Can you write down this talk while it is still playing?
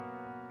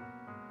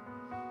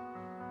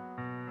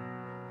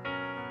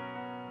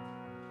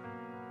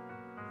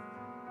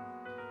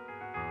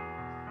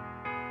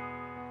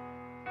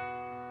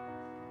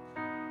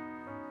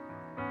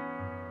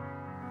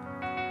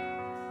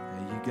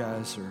You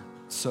guys are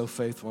so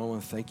faithful. I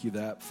want to thank you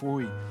that. Before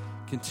we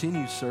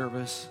continue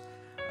service,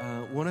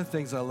 one of the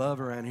things I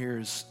love around here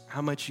is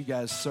how much you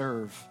guys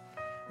serve,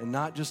 and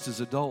not just as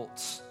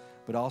adults,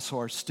 but also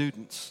our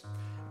students.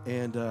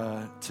 And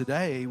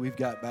today we've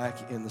got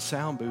back in the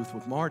sound booth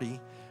with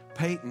Marty,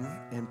 Peyton,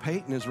 and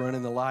Peyton is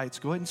running the lights.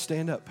 Go ahead and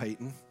stand up,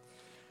 Peyton.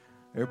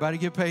 Everybody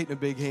give Peyton a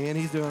big hand.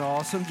 He's doing an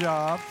awesome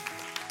job.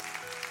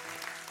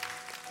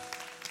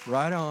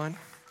 Right on.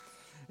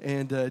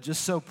 And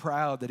just so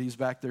proud that he's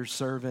back there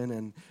serving,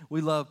 and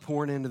we love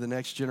pouring into the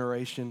next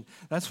generation.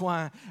 That's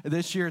why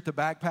this year at the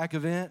backpack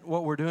event,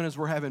 what we're doing is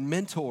we're having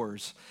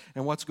mentors.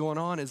 And what's going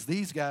on is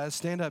these guys,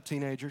 stand up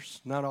teenagers,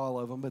 not all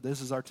of them, but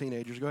this is our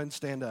teenagers. Go ahead and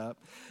stand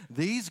up.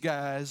 These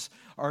guys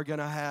are going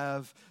to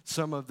have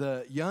some of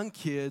the young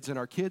kids in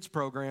our kids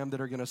program that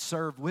are going to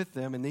serve with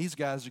them, and these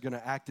guys are going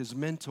to act as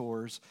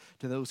mentors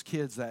to those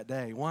kids that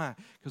day. Why?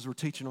 Because we're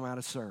teaching them how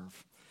to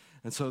serve.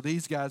 And so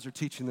these guys are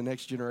teaching the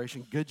next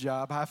generation. Good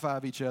job. High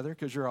five each other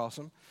because you're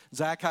awesome.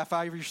 Zach, high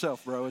five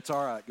yourself, bro. It's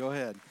all right. Go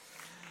ahead.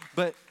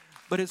 But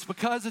it's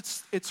because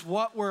it's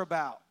what we're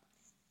about.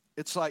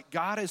 It's like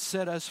God has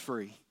set us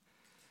free,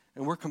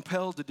 and we're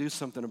compelled to do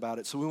something about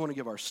it. So we want to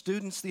give our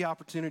students the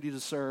opportunity to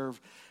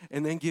serve,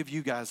 and then give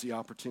you guys the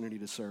opportunity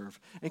to serve.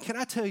 And can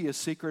I tell you a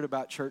secret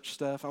about church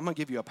stuff? I'm going to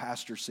give you a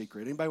pastor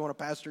secret. Anybody want a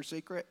pastor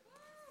secret?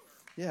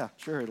 Yeah,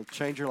 sure. It'll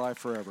change your life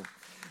forever.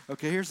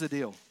 Okay, here's the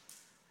deal.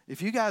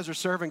 If you guys are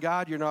serving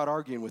God, you're not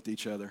arguing with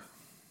each other.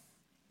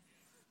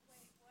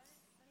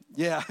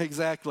 Yeah,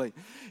 exactly.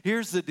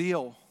 Here's the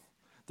deal.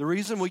 The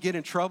reason we get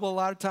in trouble a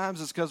lot of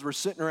times is because we're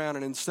sitting around,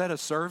 and instead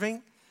of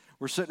serving,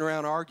 we're sitting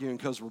around arguing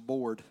because we're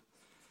bored.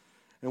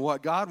 And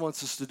what God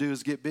wants us to do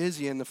is get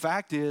busy. And the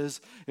fact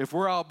is, if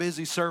we're all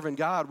busy serving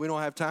God, we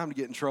don't have time to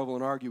get in trouble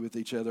and argue with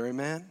each other.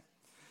 Amen?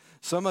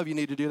 Some of you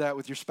need to do that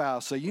with your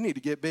spouse. So you need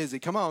to get busy.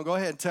 Come on, go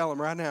ahead and tell them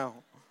right now.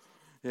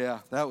 Yeah,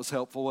 that was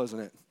helpful,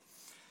 wasn't it?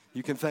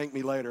 You can thank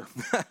me later.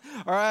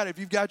 All right, if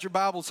you've got your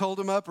Bibles, hold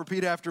them up.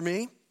 Repeat after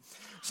me.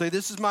 Say,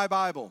 this is my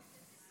Bible.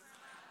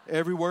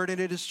 Every word in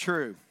it is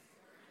true.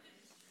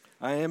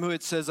 I am who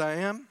it says I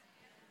am.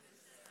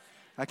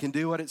 I can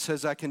do what it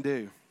says I can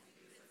do.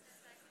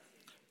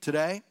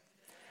 Today,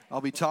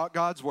 I'll be taught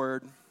God's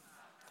word.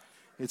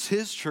 It's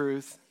His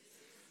truth,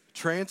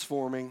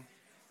 transforming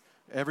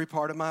every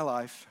part of my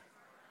life,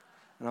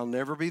 and I'll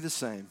never be the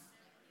same.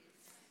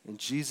 In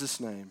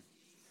Jesus' name,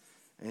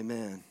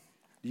 amen.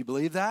 Do you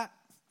believe that?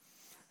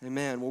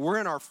 Amen. Well, we're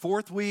in our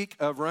fourth week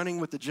of running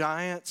with the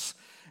Giants.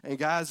 And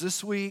guys,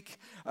 this week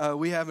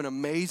we have an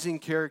amazing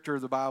character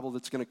of the Bible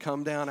that's going to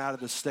come down out of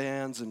the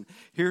stands. And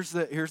here's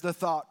the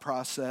thought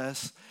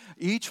process.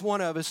 Each one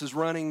of us is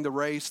running the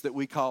race that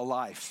we call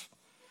life.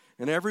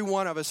 And every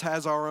one of us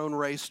has our own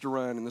race to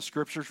run. And the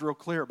Scripture's real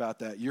clear about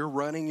that. You're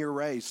running your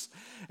race.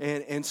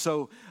 And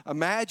so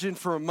imagine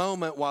for a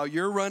moment while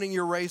you're running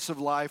your race of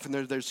life and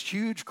there's a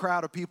huge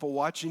crowd of people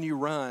watching you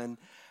run,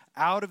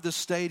 out of the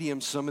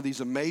stadium, some of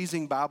these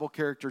amazing Bible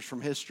characters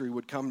from history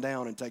would come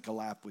down and take a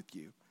lap with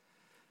you.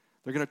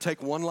 They're going to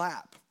take one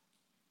lap.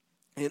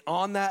 And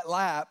on that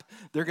lap,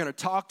 they're going to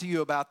talk to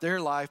you about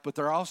their life, but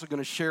they're also going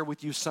to share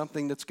with you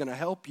something that's going to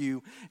help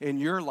you in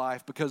your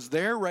life because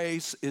their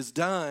race is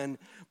done,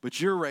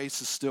 but your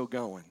race is still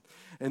going.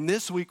 And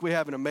this week, we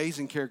have an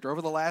amazing character.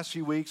 Over the last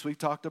few weeks, we've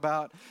talked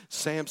about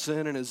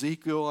Samson and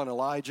Ezekiel and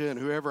Elijah and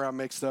whoever I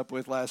mixed up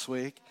with last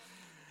week.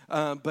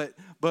 But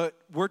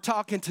we're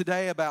talking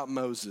today about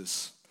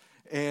Moses.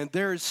 And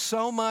there is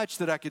so much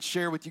that I could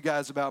share with you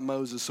guys about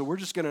Moses. So we're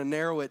just going to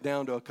narrow it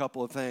down to a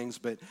couple of things.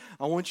 But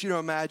I want you to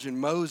imagine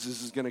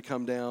Moses is going to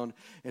come down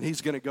and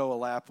he's going to go a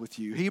lap with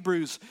you.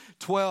 Hebrews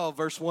 12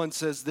 verse 1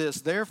 says this,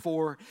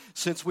 "Therefore,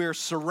 since we are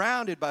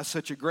surrounded by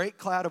such a great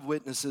cloud of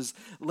witnesses,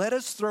 let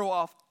us throw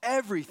off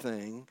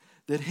everything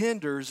that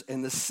hinders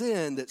and the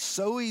sin that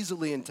so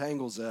easily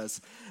entangles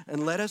us,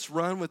 and let us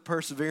run with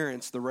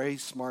perseverance the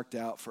race marked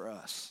out for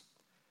us."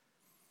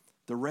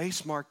 The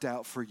race marked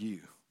out for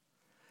you.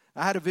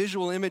 I had a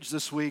visual image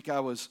this week. I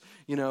was,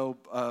 we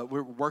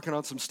were working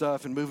on some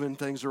stuff and moving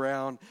things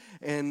around,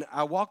 and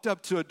I walked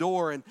up to a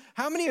door, and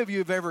how many of you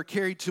have ever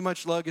carried too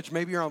much luggage?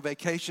 Maybe you're on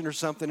vacation or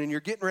something, and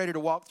you're getting ready to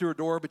walk through a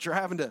door, but you're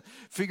having to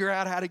figure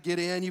out how to get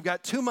in. You've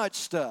got too much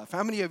stuff.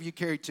 How many of you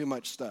carry too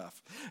much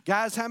stuff?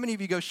 Guys, how many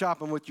of you go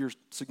shopping with your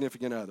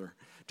significant other?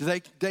 Do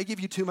they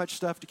give you too much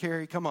stuff to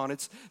carry? Come on,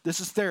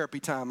 this is therapy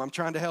time. I'm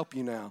trying to help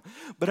you now.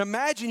 But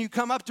imagine you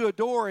come up to a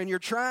door and you're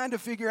trying to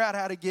figure out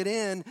how to get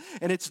in,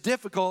 and it's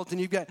difficult, and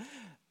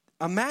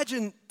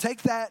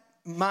take that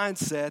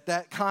mindset,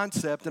 that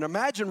concept, and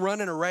imagine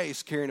running a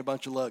race carrying a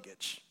bunch of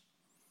luggage.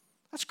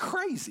 That's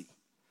crazy.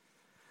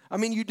 I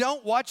mean, you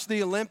don't watch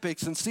the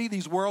Olympics and see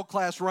these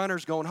world-class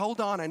runners going,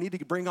 hold on, I need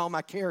to bring all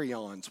my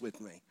carry-ons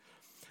with me.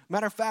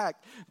 Matter of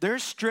fact, they're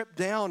stripped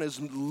down as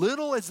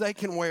little as they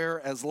can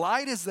wear, as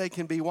light as they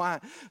can be.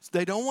 Why?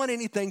 They don't want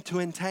anything to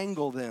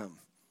entangle them.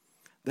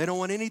 They don't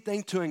want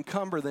anything to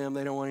encumber them.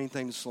 They don't want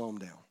anything to slow them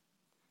down.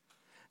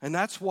 And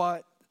that's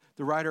what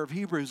the writer of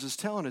Hebrews is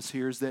telling us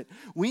here, is that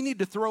we need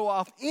to throw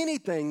off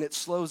anything that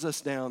slows us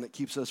down, that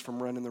keeps us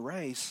from running the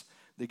race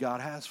that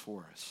God has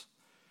for us.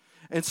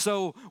 And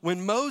so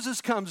when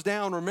Moses comes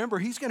down, remember,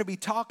 he's going to be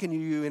talking to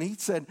you, and he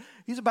said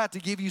he's about to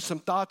give you some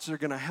thoughts that are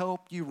going to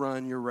help you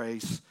run your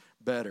race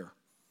better.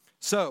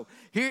 So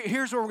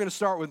here's where we're going to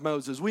start with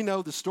Moses. We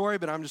know the story,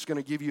 but I'm just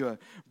going to give you a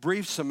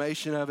brief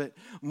summation of it.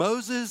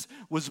 Moses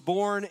was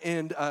born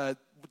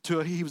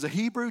he was a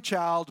Hebrew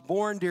child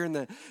born during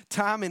the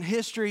time in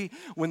history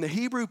when the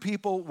Hebrew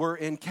people were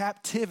in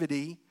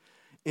captivity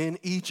in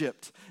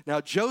Egypt. Now,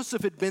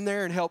 Joseph had been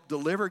there and helped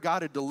deliver.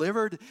 God had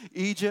delivered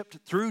Egypt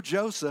through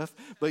Joseph.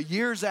 But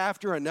years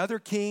after, another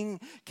king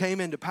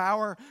came into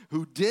power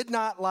who did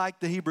not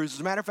like the Hebrews. As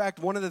a matter of fact,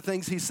 one of the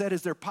things he said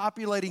is they're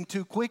populating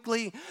too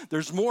quickly.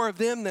 There's more of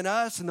them than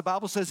us. And the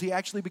Bible says he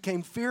actually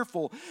became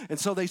fearful. And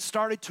so they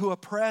started to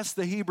oppress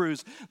the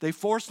Hebrews. They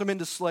forced them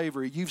into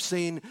slavery. You've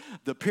seen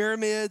the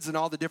pyramids and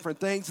all the different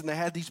things. And they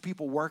had these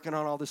people working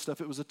on all this stuff.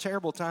 It was a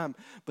terrible time.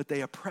 But they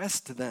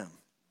oppressed them.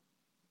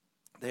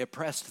 They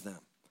oppressed them.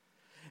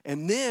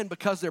 And then,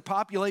 because their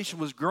population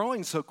was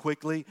growing so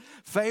quickly,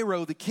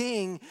 Pharaoh, the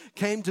king,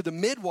 came to the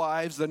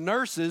midwives, the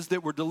nurses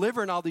that were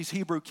delivering all these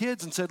Hebrew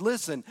kids and said,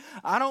 listen,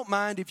 I don't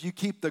mind if you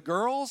keep the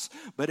girls,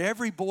 but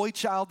every boy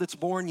child that's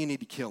born, you need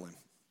to kill him.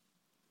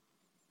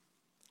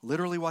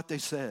 Literally what they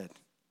said.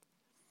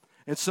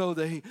 And so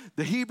the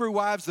Hebrew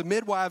wives, the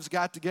midwives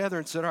got together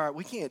and said, all right,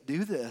 we can't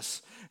do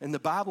this. And the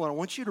Bible, and I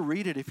want you to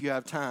read it if you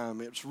have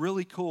time. It's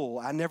really cool.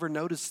 I never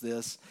noticed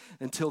this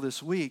until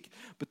this week.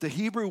 But the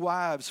Hebrew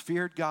wives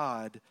feared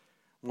God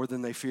more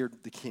than they feared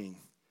the king.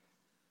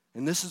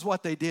 And this is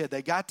what they did.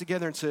 They got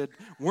together and said,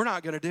 we're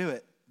not going to do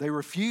it. They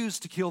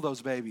refused to kill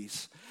those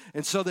babies.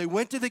 And so they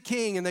went to the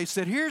king and they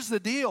said, here's the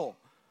deal.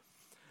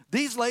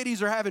 These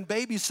ladies are having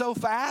babies so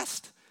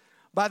fast.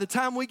 By the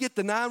time we get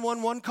the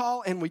 911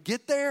 call and we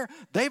get there,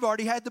 they've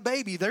already had the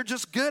baby. They're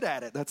just good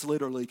at it. That's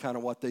literally kind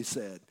of what they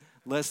said,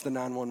 less the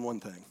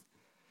 911 thing.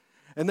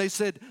 And they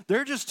said,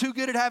 they're just too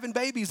good at having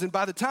babies. And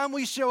by the time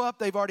we show up,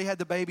 they've already had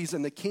the babies,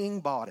 and the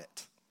king bought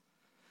it.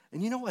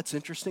 And you know what's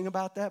interesting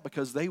about that?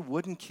 Because they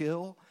wouldn't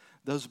kill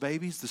those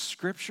babies, the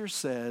scripture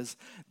says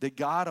that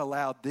God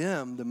allowed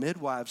them, the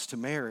midwives, to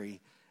marry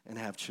and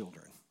have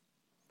children.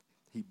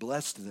 He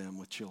blessed them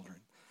with children.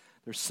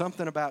 There's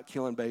something about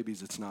killing babies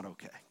that's not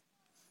okay.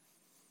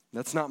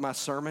 That's not my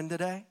sermon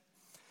today,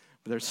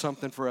 but there's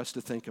something for us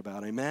to think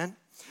about. Amen?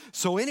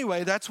 So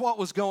anyway, that's what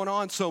was going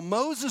on. So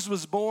Moses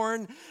was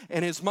born,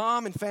 and his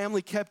mom and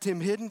family kept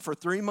him hidden for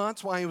 3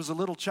 months while he was a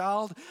little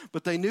child,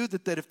 but they knew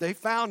that if they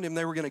found him,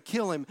 they were going to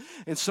kill him.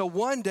 And so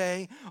one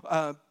day,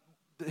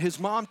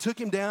 his mom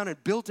took him down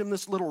and built him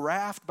this little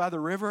raft by the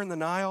river in the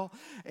Nile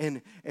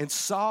and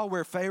saw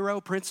where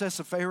Princess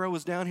of Pharaoh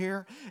was down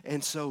here.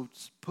 And so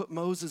put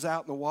Moses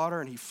out in the water,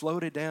 and he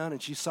floated down,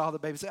 and she saw the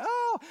baby. Said,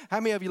 oh,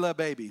 how many of you love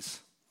babies?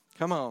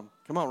 Come on,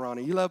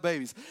 Ronnie, you love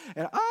babies.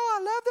 And, oh,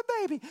 I love the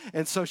baby.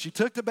 And so she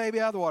took the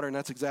baby out of the water, and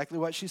that's exactly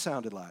what she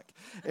sounded like.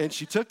 And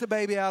she took the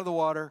baby out of the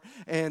water,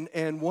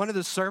 and one of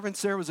the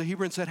servants there was a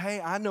Hebrew and said,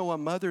 hey, I know a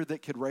mother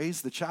that could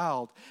raise the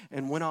child,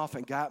 and went off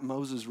and got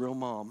Moses' real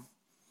mom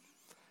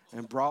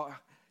and brought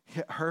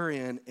her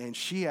in, and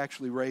she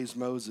actually raised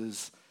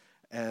Moses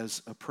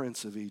as a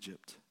prince of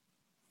Egypt.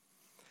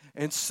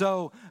 And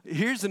so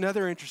here's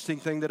another interesting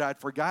thing that I'd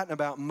forgotten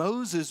about.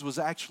 Moses was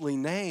actually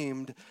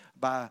named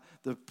by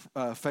the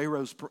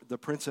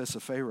princess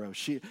of Pharaoh.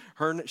 She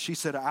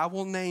said, I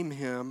will name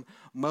him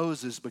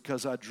Moses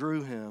because I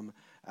drew him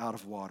out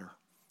of water.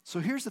 So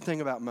here's the thing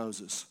about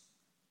Moses.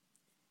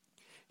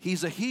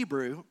 He's a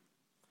Hebrew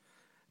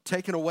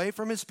taken away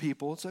from his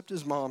people, except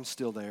his mom's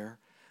still there.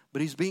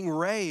 But he's being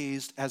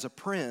raised as a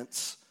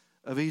prince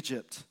of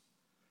Egypt.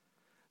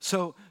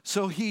 So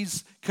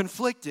he's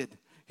conflicted.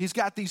 He's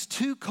got these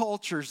two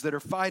cultures that are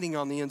fighting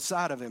on the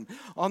inside of him.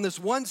 On this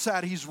one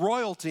side, he's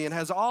royalty and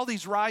has all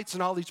these rights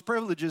and all these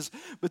privileges.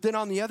 But then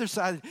on the other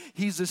side,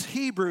 he's this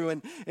Hebrew.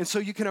 And so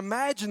you can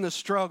imagine the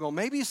struggle.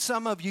 Maybe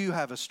some of you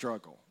have a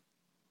struggle.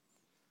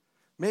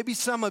 Maybe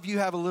some of you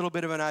have a little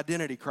bit of an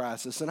identity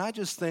crisis. And I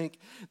just think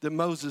that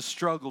Moses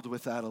struggled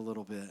with that a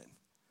little bit.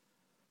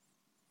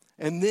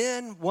 And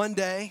then one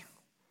day,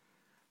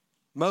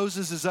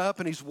 Moses is up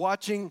and he's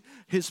watching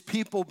his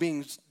people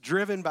being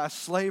driven by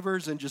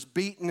slavers and just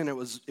beaten, and it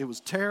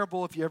was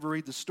terrible if you ever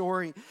read the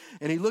story.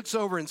 And he looks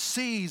over and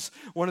sees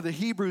one of the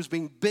Hebrews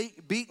being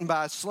beaten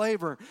by a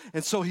slaver.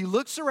 And so he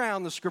looks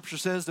around, the scripture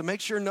says, to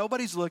make sure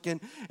nobody's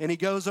looking, and he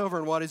goes over,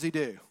 and what does he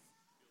do?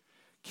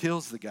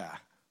 Kills the guy,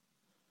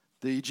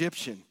 the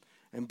Egyptian,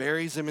 and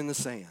buries him in the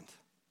sand,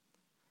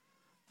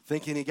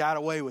 thinking he got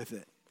away with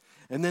it.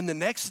 And then the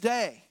next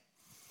day,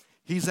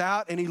 he's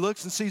out and he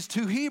looks and sees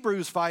two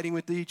Hebrews fighting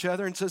with each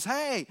other and says,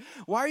 hey,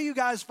 why are you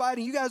guys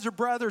fighting? You guys are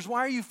brothers. Why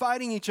are you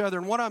fighting each other?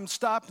 And one of them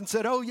stopped and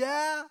said, oh,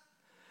 yeah?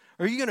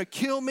 Are you going to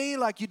kill me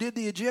like you did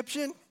the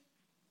Egyptian?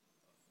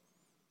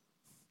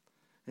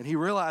 And he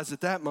realized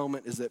at that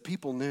moment is that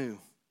people knew.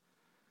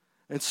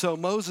 And so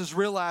Moses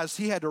realized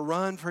he had to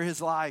run for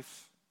his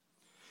life.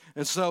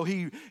 And so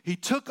he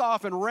took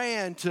off and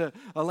ran to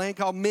a land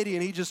called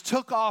Midian. He just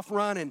took off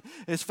running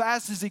as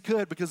fast as he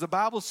could because the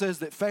Bible says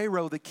that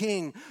Pharaoh, the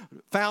king,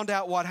 found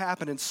out what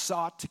happened and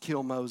sought to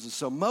kill Moses.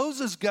 So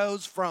Moses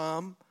goes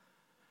from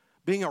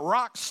being a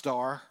rock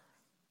star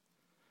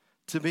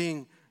to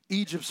being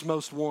Egypt's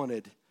most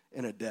wanted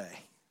in a day.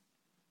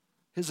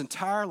 His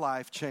entire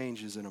life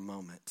changes in a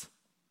moment.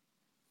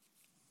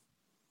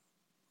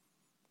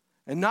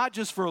 And not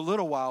just for a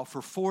little while,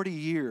 for 40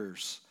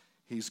 years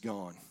he's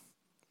gone.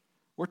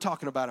 We're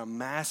talking about a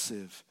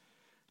massive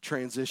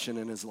transition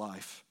in his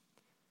life.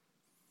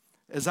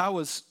 As I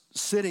was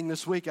sitting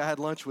this week, I had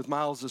lunch with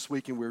Miles this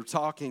week, and we were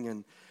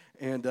talking,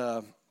 and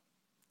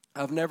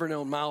I've never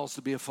known Miles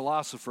to be a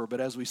philosopher, but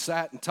as we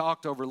sat and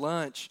talked over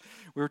lunch,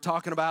 we were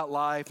talking about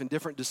life and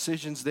different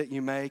decisions that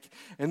you make.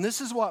 And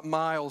this is what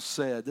Miles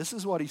said. This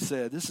is what he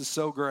said. This is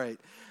so great.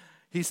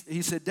 He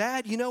said,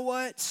 Dad, you know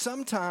what?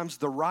 Sometimes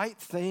the right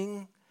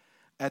thing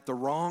at the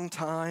wrong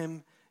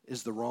time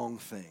is the wrong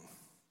thing.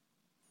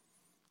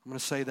 I'm going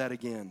to say that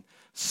again.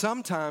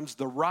 Sometimes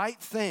the right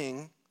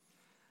thing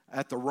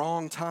at the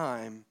wrong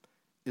time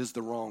is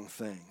the wrong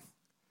thing.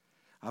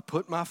 I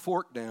put my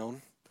fork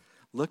down,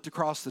 looked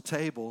across the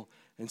table,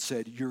 and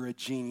said, you're a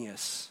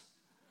genius,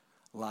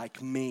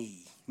 like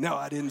me. No,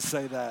 I didn't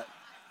say that.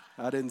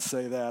 I didn't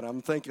say that.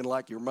 I'm thinking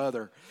like your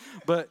mother.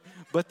 But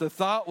the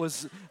thought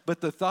was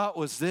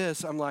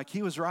this. I'm like,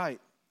 he was right.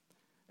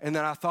 And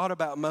then I thought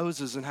about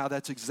Moses and how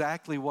that's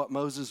exactly what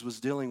Moses was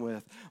dealing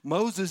with.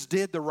 Moses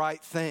did the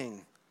right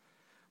thing,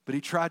 but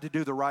he tried to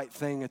do the right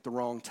thing at the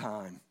wrong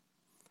time.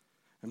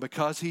 And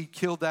because he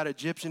killed that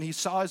Egyptian, he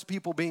saw his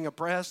people being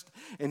oppressed,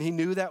 and he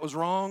knew that was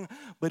wrong,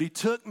 but he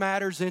took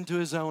matters into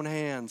his own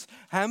hands.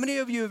 How many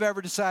of you have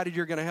ever decided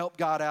you're going to help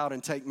God out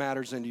and take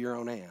matters into your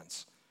own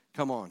hands?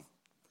 Come on.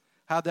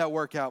 How'd that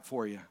work out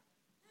for you?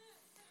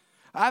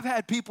 I've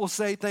had people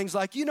say things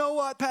like, you know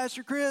what,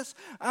 Pastor Chris,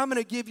 I'm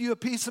going to give you a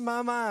piece of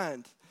my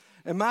mind.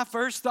 And my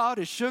first thought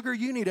is, sugar,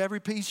 you need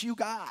every piece you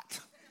got.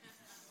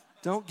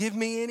 Don't give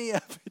me any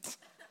of it.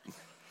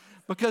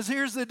 Because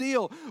here's the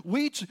deal.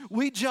 We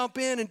jump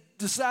in and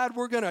decide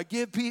we're going to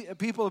give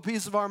people a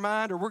piece of our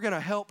mind, or we're going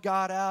to help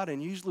God out,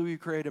 and usually we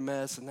create a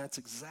mess, and that's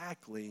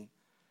exactly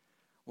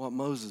what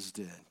Moses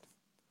did.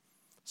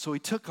 So he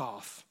took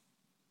off.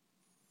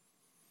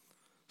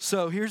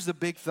 So here's the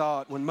big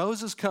thought. When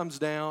Moses comes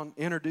down,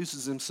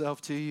 introduces himself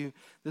to you,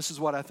 this is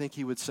what I think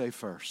he would say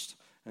first.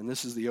 And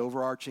this is the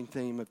overarching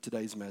theme of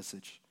today's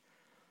message.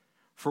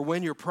 For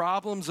when your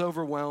problems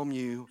overwhelm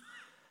you,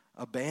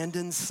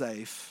 abandon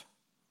safe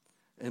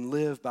and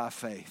live by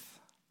faith.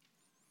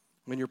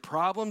 When your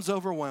problems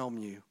overwhelm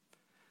you,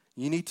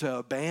 you need to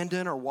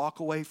abandon or walk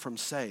away from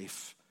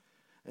safe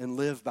and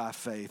live by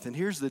faith. And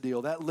here's the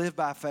deal. That live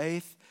by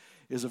faith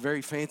is a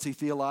very fancy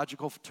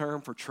theological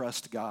term for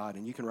trust God,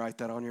 and you can write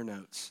that on your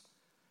notes.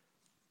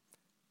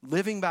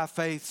 Living by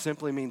faith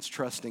simply means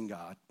trusting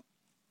God.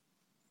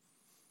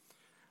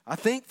 I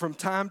think from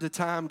time to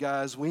time,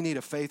 guys, we need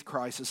a faith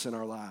crisis in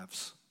our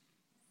lives.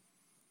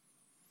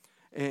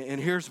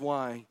 And here's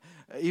why.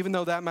 Even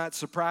though that might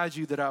surprise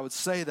you that I would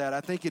say that,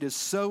 I think it is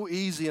so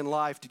easy in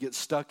life to get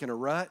stuck in a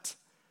rut.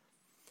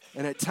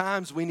 And at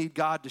times we need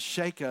God to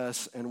shake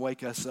us and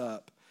wake us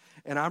up.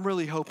 And I'm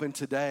really hoping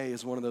today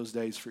is one of those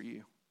days for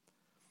you.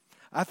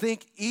 I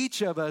think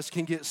each of us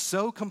can get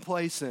so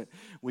complacent.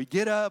 We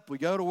get up, we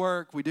go to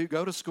work, we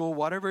go to school,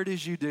 whatever it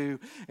is you do,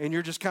 and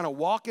you're just kind of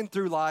walking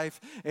through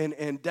life,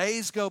 and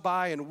days go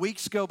by, and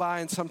weeks go by,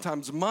 and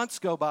sometimes months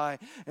go by,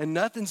 and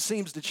nothing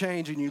seems to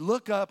change. And you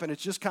look up, and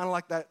it's just kind of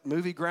like that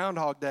movie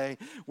Groundhog Day,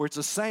 where it's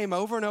the same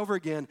over and over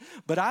again.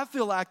 But I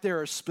feel like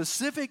there are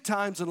specific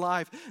times in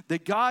life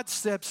that God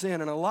steps in,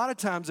 and a lot of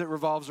times it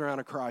revolves around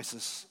a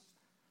crisis.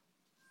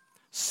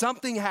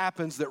 Something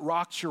happens that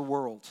rocks your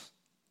world.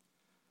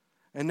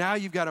 And now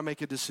you've got to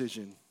make a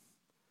decision.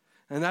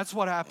 And that's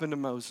what happened to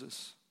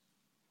Moses.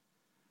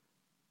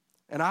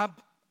 And I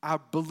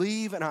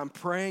believe, and I'm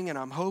praying, and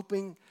I'm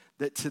hoping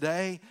that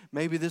today,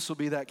 maybe this will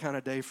be that kind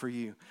of day for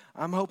you.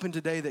 I'm hoping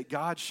today that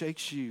God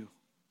shakes you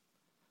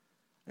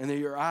and that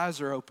your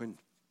eyes are open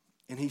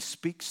and he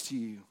speaks to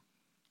you.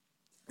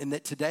 And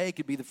that today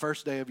could be the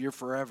first day of your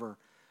forever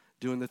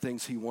doing the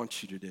things he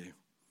wants you to do.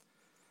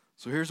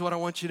 So here's what I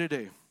want you to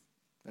do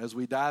as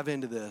we dive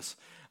into this.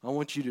 I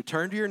want you to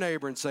turn to your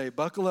neighbor and say,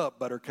 buckle up,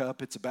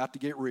 Buttercup. It's about to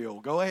get real.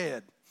 Go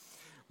ahead.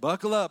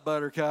 Buckle up,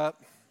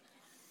 Buttercup.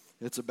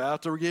 It's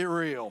about to get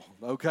real,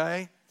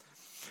 okay?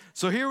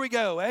 So here we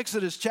go.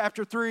 Exodus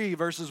chapter 3,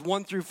 verses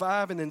 1 through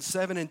 5, and then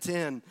 7 and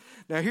 10.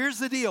 Now here's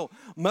the deal.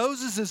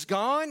 Moses is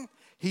gone.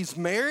 He's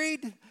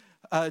married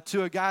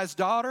to a guy's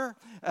daughter.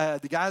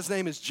 The guy's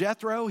name is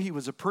Jethro. He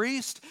was a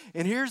priest.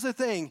 And here's the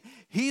thing.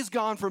 He's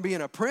gone from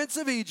being a prince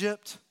of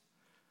Egypt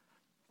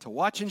to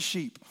watching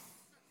sheep.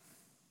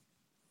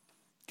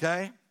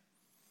 Okay?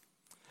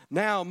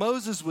 Now,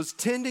 Moses was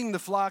tending the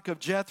flock of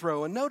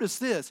Jethro. And notice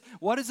this.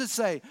 What does it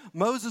say?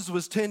 Moses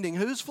was tending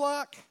whose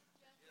flock?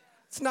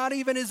 It's not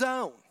even his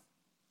own.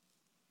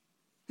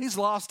 He's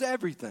lost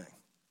everything.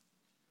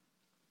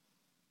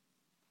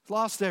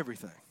 Lost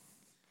everything.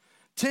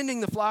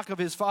 tending the flock of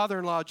his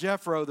father-in-law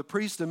Jethro, the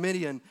priest of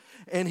Midian,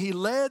 and he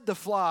led the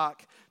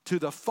flock to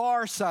the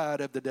far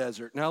side of the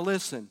desert. Now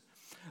listen,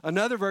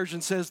 another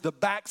version says the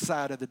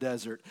backside of the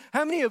desert.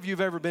 How many of you have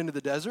ever been to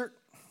the desert?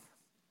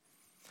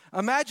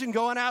 Imagine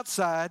going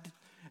outside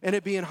and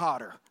it being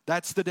hotter.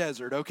 That's the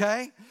desert,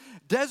 okay?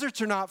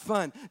 Deserts are not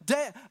fun.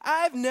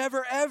 I've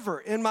never, ever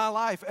in my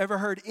life ever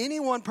heard any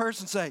one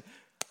person say,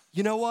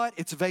 you know what,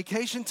 it's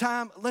vacation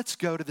time, let's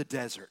go to the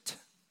desert.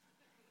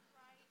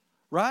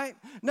 Right?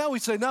 No, we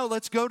say, no,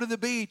 let's go to the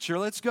beach, or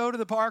let's go to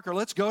the park, or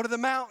let's go to the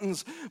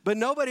mountains. But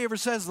nobody ever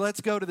says,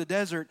 let's go to the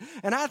desert.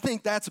 And I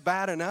think that's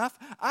bad enough.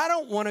 I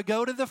don't want to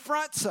go to the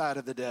front side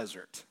of the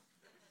desert.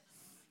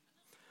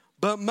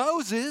 But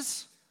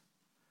Moses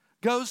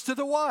goes to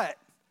the what?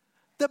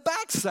 The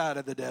back side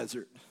of the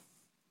desert.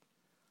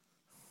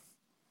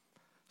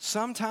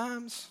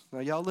 Sometimes, now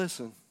y'all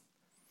listen,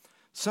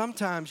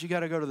 sometimes you got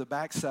to go to the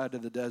back side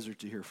of the desert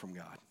to hear from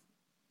God.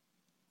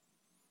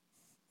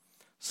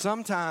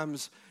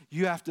 Sometimes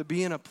you have to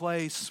be in a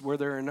place where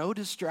there are no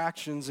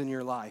distractions in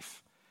your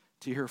life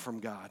to hear from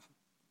God.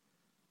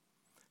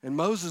 And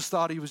Moses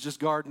thought he was just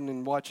gardening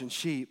and watching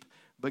sheep,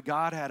 but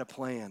God had a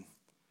plan.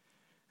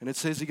 And it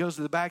says he goes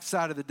to the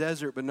backside of the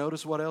desert, but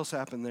notice what else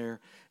happened there.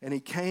 And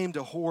he came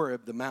to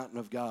Horeb, the mountain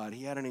of God.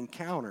 He had an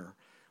encounter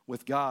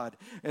with God.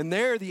 And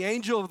there the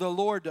angel of the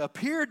Lord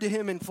appeared to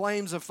him in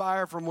flames of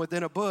fire from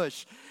within a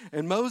bush.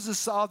 And Moses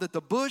saw that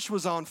the bush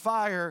was on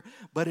fire,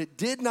 but it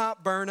did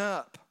not burn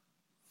up.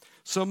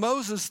 So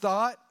Moses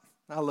thought,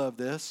 I love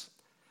this,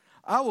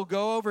 I will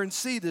go over and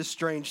see this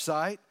strange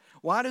sight.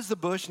 Why does the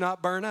bush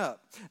not burn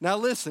up? Now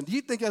listen, do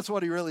you think that's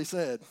what he really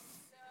said?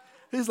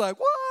 No. He's like,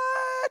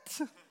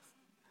 what?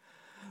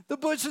 The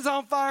bush is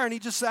on fire, and he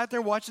just sat there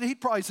and watched it. He'd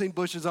probably seen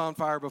bushes on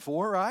fire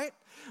before, right?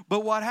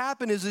 But what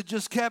happened is it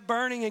just kept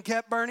burning and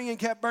kept burning and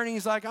kept burning.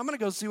 He's like, I'm going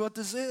to go see what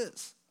this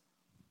is,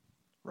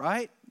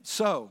 right?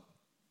 So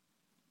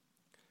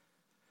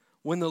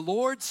when the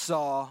Lord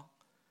saw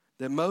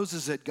that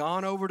Moses had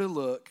gone over to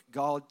look,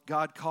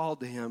 God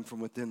called to him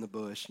from within the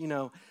bush. You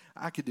know,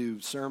 I could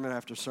do sermon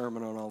after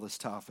sermon on all this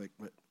topic,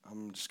 but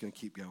I'm just going to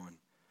keep going.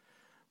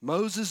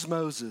 Moses,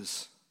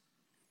 Moses.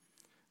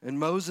 And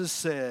Moses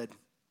said,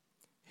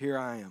 here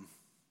I am.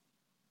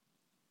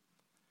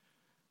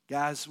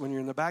 Guys, when you're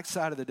in the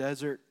backside of the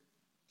desert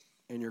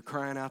and you're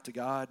crying out to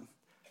God,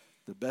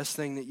 the best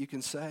thing that you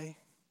can say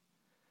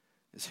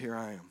is, here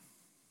I am.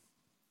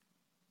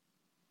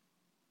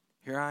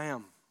 Here I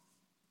am.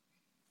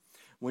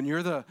 When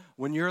you're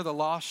the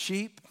lost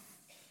sheep,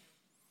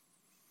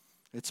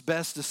 it's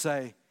best to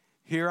say,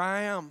 here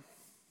I am.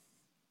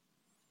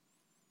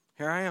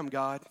 Here I am,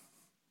 God.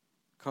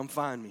 Come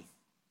find me.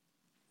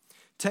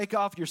 Take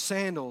off your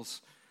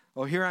sandals.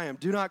 Oh, here I am.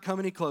 Do not come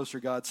any closer,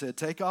 God said.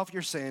 Take off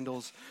your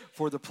sandals,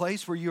 for the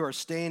place where you are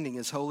standing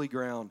is holy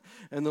ground.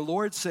 And the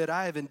Lord said,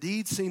 I have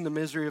indeed seen the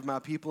misery of my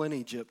people in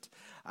Egypt.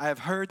 I have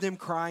heard them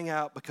crying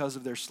out because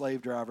of their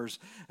slave drivers,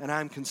 and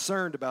I am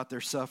concerned about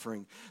their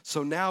suffering.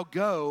 So now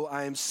go,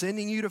 I am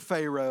sending you to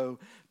Pharaoh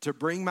to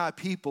bring my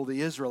people,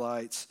 the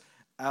Israelites,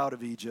 out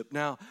of Egypt.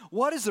 Now,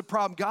 what is the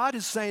problem? God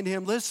is saying to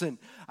him, listen,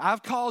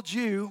 I've called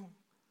you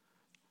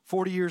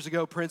 40 years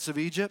ago, Prince of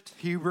Egypt,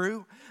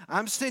 Hebrew.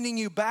 I'm sending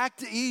you back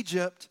to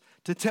Egypt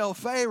to tell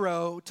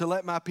Pharaoh to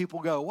let my people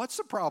go. What's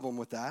the problem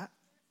with that?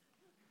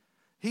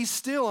 He's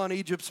still on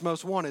Egypt's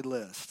most wanted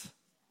list.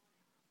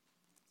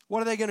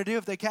 What are they going to do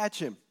if they catch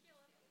him?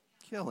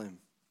 Kill him.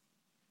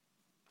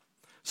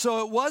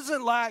 So it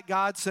wasn't like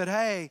God said,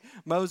 hey,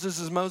 Moses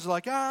is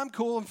like, I'm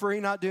cool, I'm free,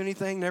 not doing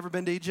anything, never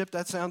been to Egypt,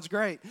 that sounds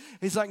great.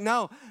 He's like,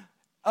 no,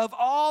 of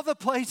all the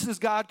places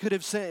God could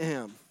have sent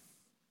him,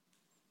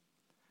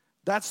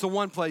 that's the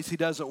one place he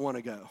doesn't want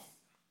to go.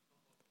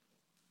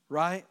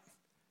 Right?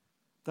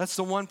 That's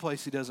the one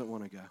place he doesn't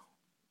want to go.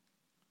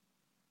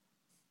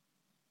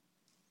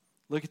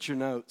 Look at your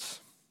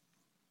notes.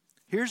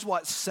 Here's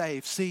what's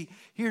safe. See,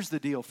 here's the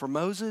deal. For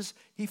Moses,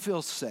 he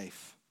feels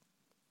safe.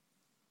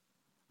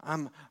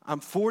 I'm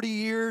 40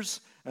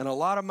 years and a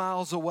lot of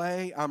miles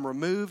away. I'm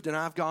removed and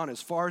I've gone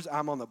as far as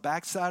I'm on the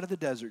backside of the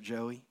desert,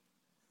 Joey.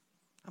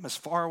 I'm as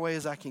far away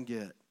as I can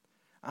get.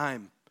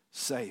 I'm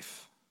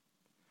safe.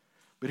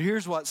 But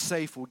here's what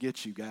safe will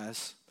get you,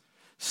 guys.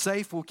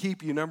 Safe will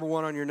keep you, number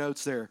one on your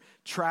notes there,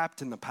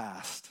 trapped in the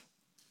past.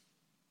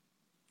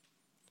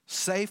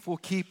 Safe will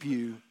keep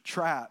you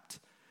trapped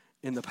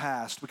in the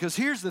past. Because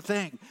here's the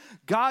thing.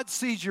 God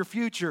sees your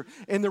future.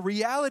 And the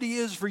reality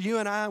is for you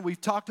and I,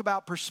 we've talked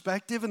about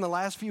perspective in the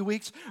last few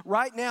weeks.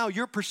 Right now,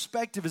 your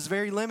perspective is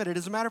very limited.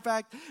 As a matter of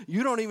fact,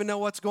 you don't even know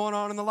what's going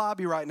on in the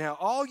lobby right now.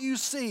 All you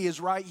see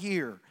is right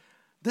here.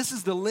 This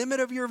is the limit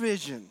of your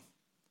vision.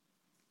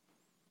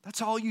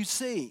 That's all you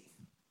see.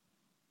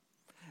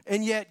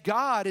 And yet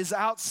God is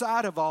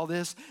outside of all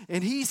this,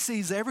 and he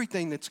sees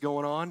everything that's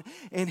going on,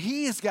 and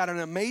he has got an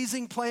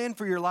amazing plan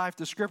for your life.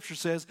 The scripture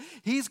says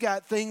he's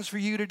got things for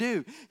you to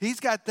do. He's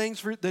got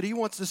things that he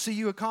wants to see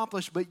you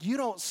accomplish, but you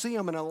don't see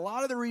them. And a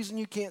lot of the reason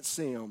you can't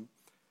see them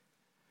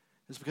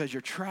is because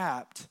you're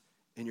trapped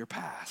in your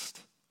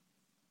past.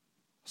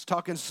 was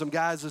talking to some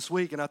guys this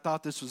week, and I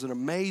thought this was an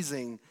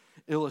amazing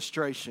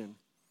illustration.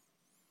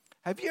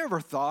 Have you ever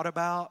thought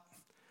about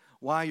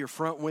why your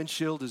front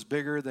windshield is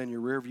bigger than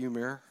your rearview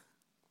mirror?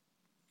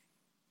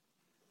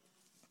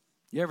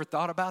 You ever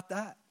thought about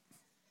that?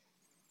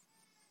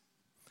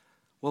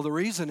 Well, the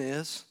reason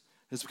is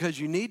because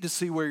you need to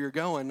see where you're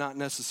going, not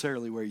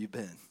necessarily where you've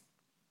been.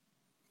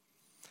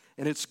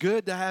 And it's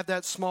good to have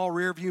that small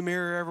rearview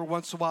mirror every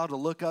once in a while to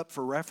look up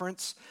for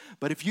reference.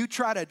 But if you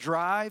try to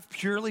drive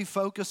purely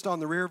focused on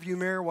the rearview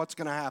mirror, what's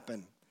going to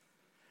happen?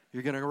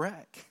 You're going to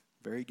wreck.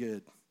 Very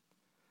good.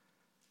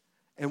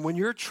 And when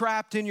you're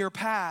trapped in your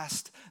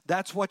past,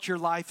 that's what your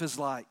life is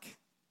like.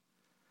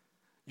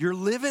 You're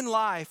living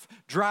life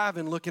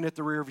driving, looking at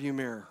the rearview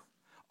mirror.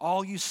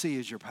 All you see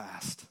is your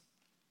past.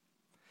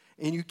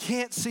 And you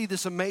can't see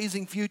this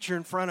amazing future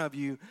in front of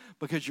you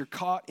because you're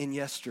caught in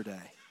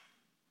yesterday.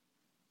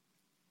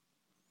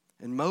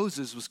 And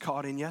Moses was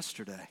caught in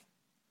yesterday.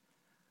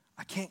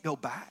 I can't go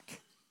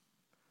back.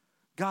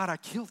 God, I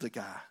killed a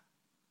guy.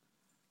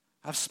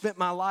 I've spent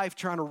my life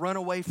trying to run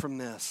away from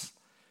this.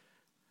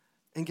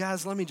 And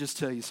guys, let me just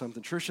tell you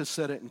something. Tricia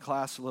said it in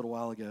class a little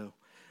while ago.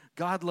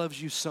 God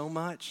loves you so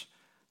much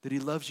that he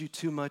loves you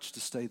too much to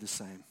stay the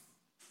same.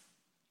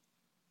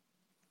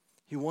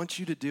 He wants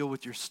you to deal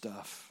with your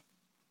stuff.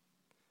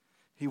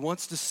 He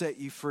wants to set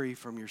you free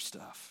from your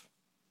stuff.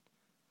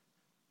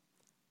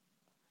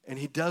 And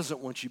he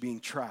doesn't want you being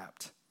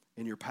trapped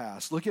in your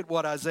past. Look at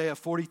what Isaiah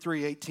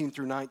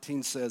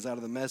 43:18-19 says out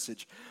of the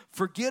Message.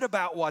 Forget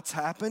about what's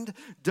happened.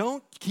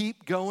 Don't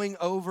keep going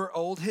over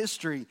old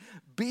history.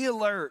 Be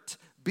alert.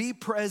 Be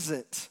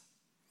present.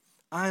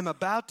 I am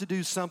about to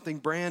do something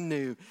brand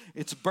new.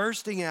 It's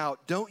bursting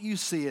out. Don't you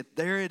see it?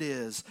 There it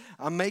is.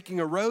 I'm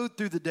making a road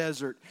through the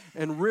desert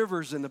and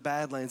rivers in the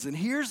Badlands. And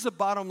here's the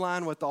bottom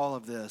line with all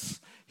of this.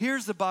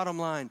 Here's the bottom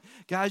line.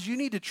 Guys, you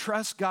need to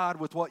trust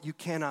God with what you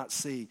cannot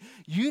see.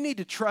 You need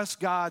to trust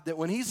God that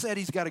when he said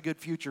he's got a good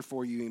future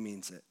for you, he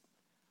means it.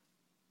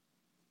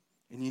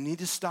 And you need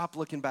to stop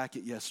looking back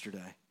at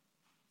yesterday.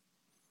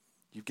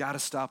 You've got to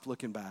stop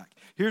looking back.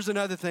 Here's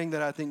another thing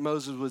that I think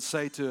Moses would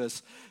say to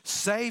us.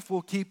 Safe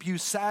will keep you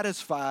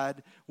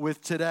satisfied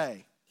with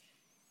today.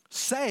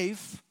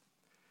 Safe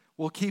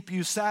will keep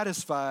you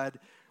satisfied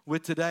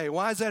with today.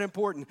 Why is that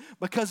important?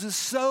 Because it's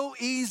so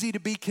easy to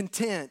be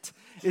content.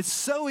 It's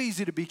so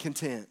easy to be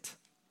content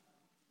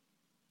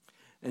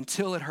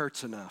until it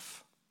hurts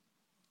enough.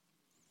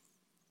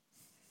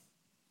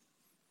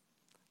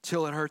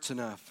 Till it hurts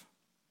enough.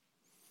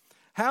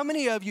 How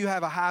many of you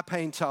have a high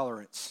pain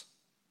tolerance?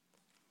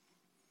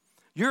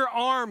 Your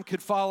arm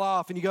could fall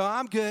off and you go,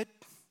 I'm good.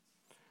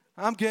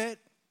 I'm good.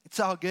 It's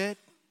all good.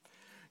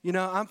 You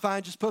know, I'm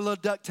fine. Just put a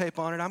little duct tape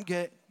on it. I'm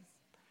good.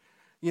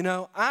 You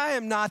know, I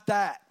am not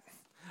that.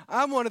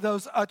 I'm one of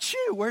those, achoo,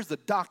 where's the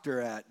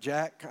doctor at,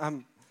 Jack?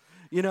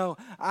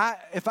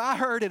 If I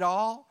heard it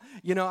all,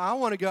 I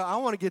want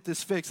to get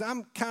this fixed.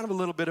 I'm kind of a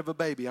little bit of a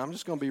baby. I'm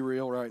just going to be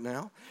real right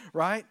now,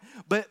 right?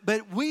 But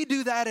we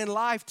do that in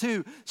life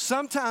too.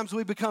 Sometimes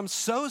we become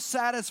so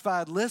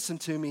satisfied, listen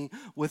to me,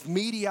 with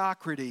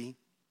mediocrity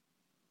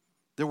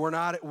that we're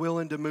not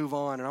willing to move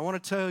on. And I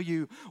want to tell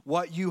you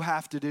what you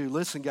have to do.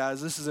 Listen,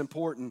 guys, this is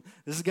important.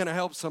 This is going to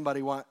help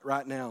somebody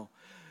right now.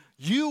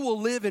 You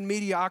will live in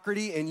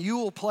mediocrity and you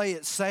will play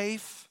it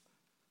safe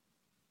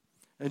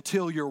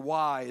until your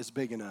why is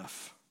big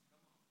enough.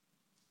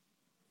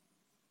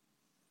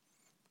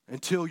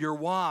 Until your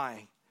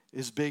why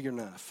is big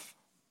enough.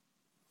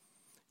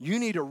 You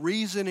need a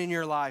reason in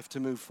your life to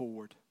move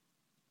forward.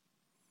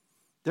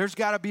 There's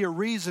got to be a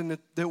reason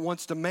that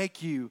wants to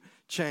make you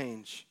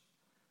change.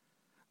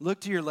 Look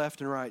to your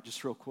left and right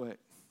just real quick.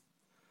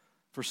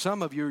 For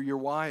some of you, your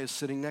why is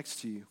sitting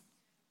next to you.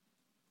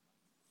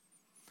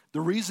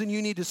 The reason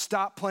you need to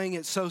stop playing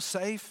it so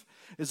safe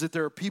is that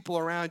there are people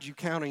around you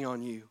counting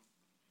on you.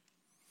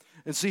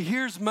 And see,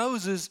 here's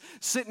Moses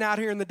sitting out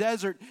here in the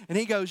desert, and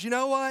he goes, you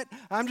know what?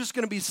 I'm just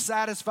going to be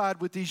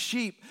satisfied with these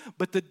sheep.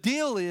 But the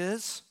deal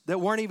is,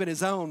 that weren't even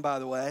his own, by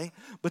the way,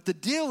 but the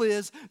deal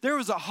is there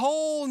was a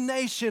whole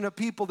nation of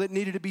people that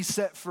needed to be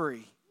set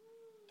free.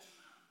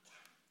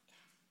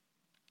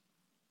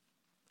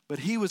 But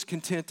he was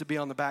content to be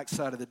on the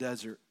backside of the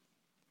desert.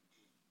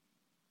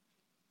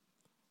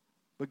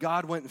 But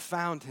God went and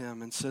found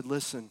him and said,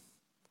 listen,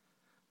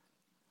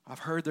 I've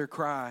heard their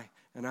cry,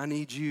 and I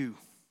need you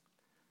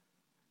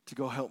to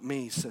go help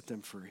me set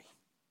them free.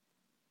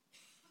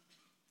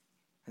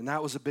 And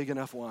that was a big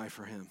enough why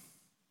for him.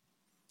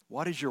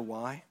 What is your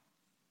why?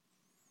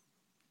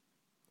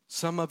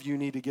 Some of you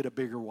need to get a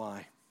bigger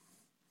why.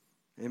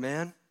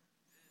 Amen?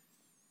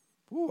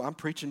 Ooh, I'm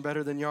preaching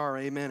better than you are.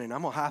 Amen. And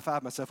I'm going to high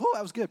five myself. Ooh,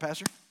 that was good,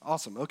 Pastor.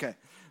 Awesome. Okay.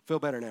 Feel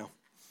better now.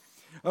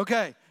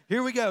 Okay.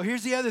 Here we go.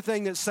 Here's the other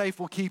thing that safe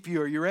will keep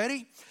you. Are you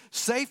ready?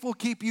 Safe will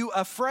keep you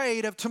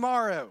afraid of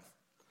tomorrow.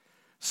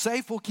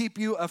 Safe will keep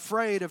you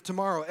afraid of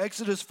tomorrow.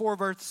 Exodus 4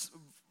 verse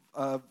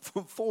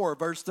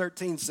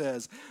 13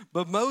 says,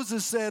 but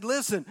Moses said,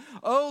 listen,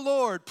 oh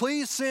Lord,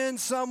 please send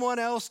someone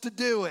else to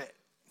do it.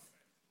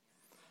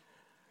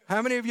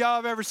 How many of y'all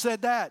have ever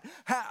said that?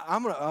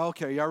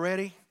 Okay, y'all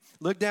ready?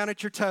 Look down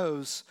at your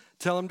toes.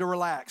 Tell them to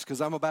relax because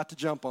I'm about to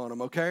jump on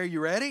them, okay? Are you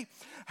ready?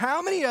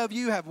 How many of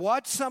you have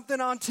watched something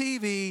on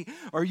TV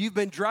or you've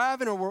been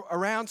driving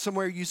around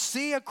somewhere, you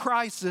see a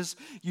crisis,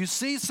 you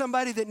see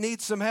somebody that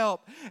needs some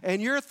help,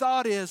 and your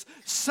thought is,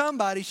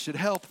 somebody should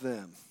help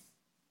them?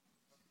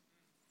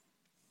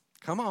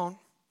 Come on.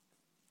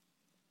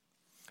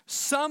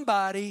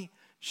 Somebody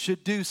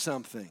should do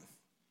something.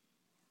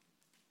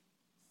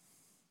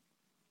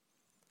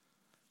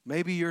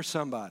 Maybe you're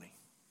somebody.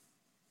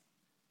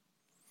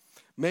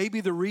 Maybe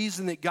the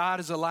reason that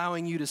God is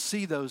allowing you to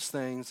see those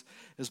things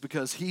is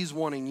because He's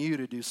wanting you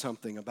to do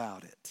something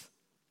about it.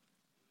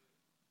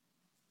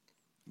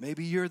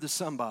 Maybe you're the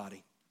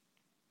somebody.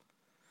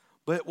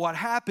 But what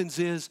happens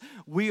is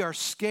we are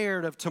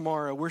scared of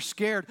tomorrow. We're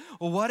scared.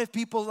 Well, what if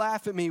people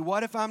laugh at me?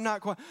 What if I'm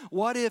not quite?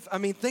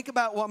 Think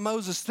about what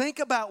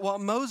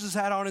Moses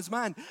had on his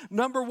mind.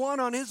 Number one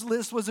on his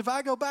list was, if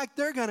I go back,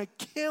 they're going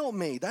to kill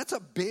me. That's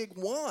a big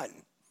one.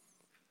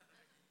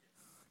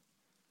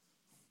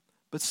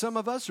 But some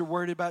of us are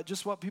worried about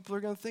just what people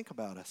are going to think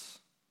about us.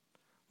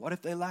 What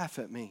if they laugh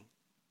at me?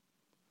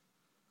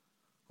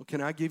 Well, can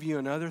I give you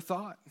another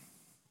thought?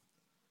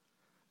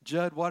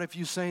 Judd, what if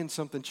you saying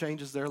something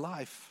changes their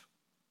life?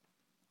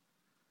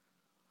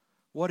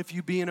 What if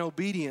you being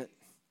obedient?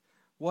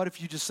 What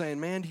if you just saying,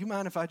 man, do you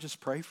mind if I just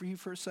pray for you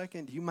for a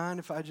second? Do you mind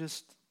if I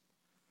just,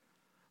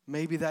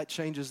 maybe that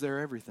changes their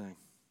everything.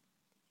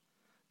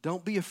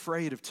 Don't be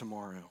afraid of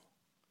tomorrow.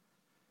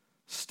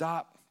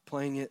 Stop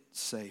playing it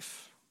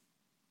safe.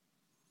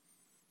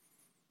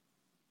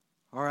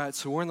 All right,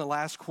 so we're in the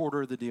last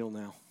quarter of the deal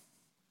now.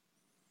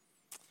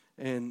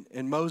 And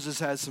Moses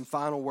has some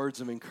final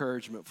words of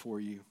encouragement for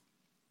you.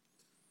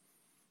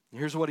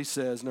 Here's what he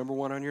says, number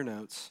one on your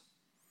notes.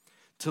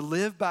 To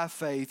live by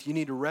faith, you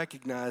need to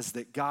recognize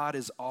that God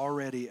is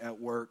already at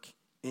work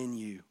in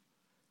you.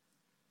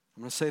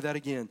 I'm going to say that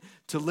again.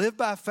 To live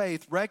by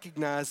faith,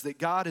 recognize that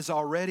God is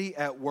already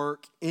at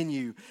work in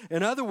you.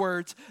 In other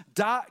words,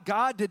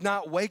 God did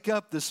not wake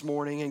up this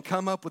morning and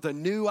come up with a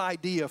new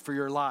idea for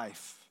your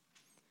life.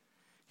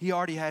 He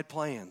already had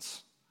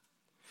plans.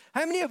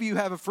 How many of you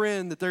have a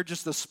friend that they're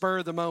just the spur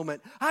of the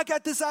moment? I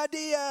got this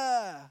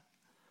idea.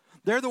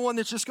 They're the one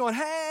that's just going,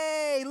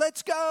 hey,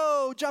 let's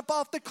go. Jump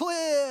off the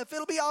cliff.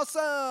 It'll be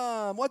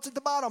awesome. What's at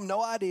the bottom?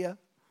 No idea.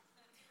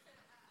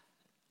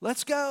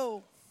 Let's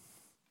go.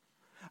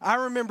 I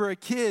remember a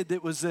kid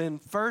that was in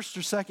first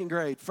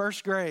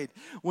grade,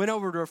 went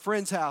over to a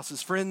friend's house.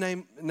 His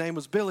friend's name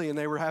was Billy, and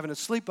they were having a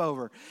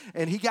sleepover.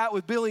 And he got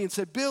with Billy and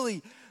said,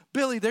 Billy,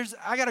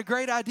 I got a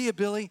great idea,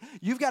 Billy.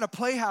 You've got a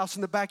playhouse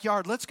in the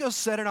backyard. Let's go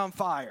set it on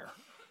fire.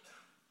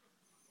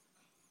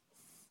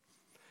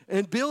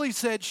 And Billy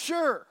said,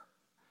 sure.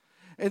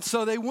 And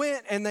so they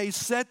went and they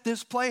set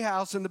this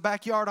playhouse in the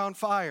backyard on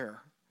fire.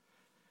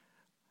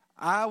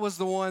 I was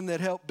the one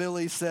that helped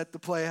Billy set the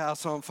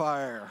playhouse on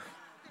fire.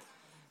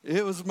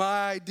 It was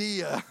my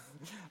idea.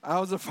 I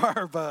was a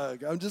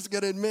firebug. I'm just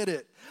going to admit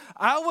it.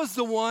 I was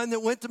the one that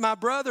went to my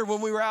brother when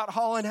we were out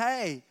hauling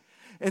hay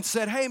and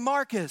said, hey,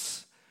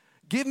 Marcus,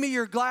 give me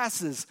your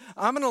glasses.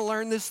 I'm going to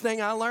learn this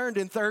thing I learned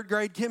in third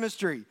grade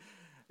chemistry.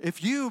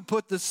 If you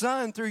put the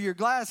sun through your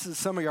glasses,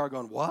 some of you are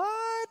going,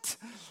 what?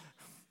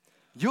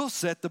 You'll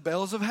set the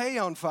bales of hay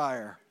on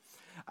fire.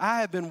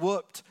 I have been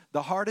whooped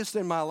the hardest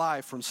in my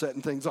life from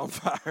setting things on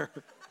fire.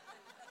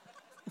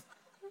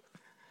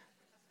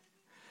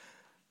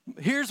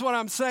 Here's what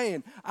I'm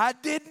saying. I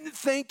didn't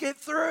think it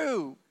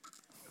through.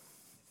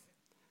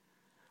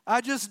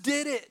 I just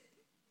did it.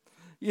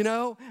 You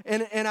know,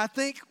 and I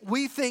think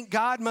we think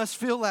God must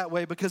feel that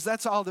way because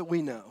that's all that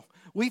we know.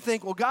 We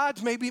think, well,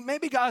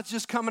 maybe God's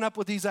just coming up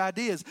with these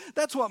ideas.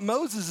 That's what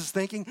Moses is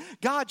thinking.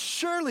 God,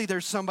 surely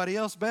there's somebody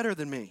else better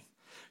than me.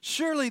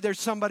 Surely there's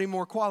somebody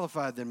more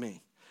qualified than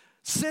me.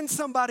 Send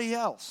somebody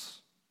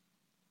else.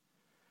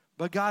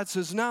 But God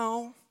says,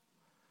 no,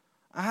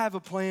 I have a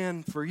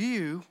plan for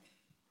you,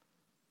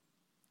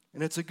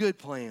 and it's a good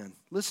plan.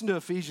 Listen to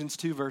Ephesians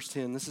 2, verse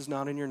 10. This is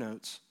not in your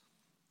notes.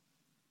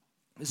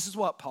 This is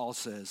what Paul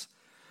says.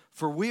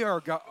 For we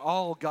are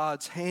all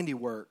God's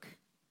handiwork,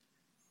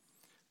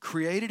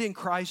 created in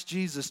Christ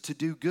Jesus to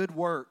do good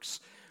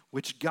works,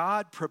 which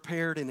God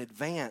prepared in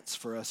advance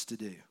for us to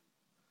do.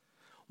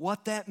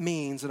 What that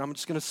means, and I'm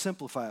just going to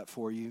simplify it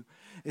for you,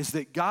 is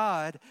that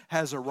God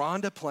has a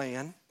Rhonda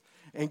plan,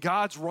 and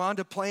God's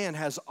Rhonda plan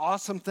has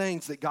awesome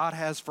things that God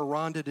has for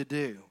Rhonda to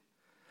do.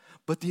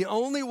 But the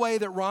only way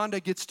that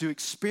Rhonda gets to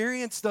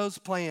experience those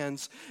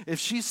plans if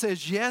she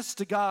says yes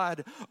to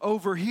God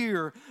over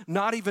here,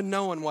 not even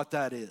knowing what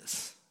that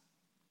is.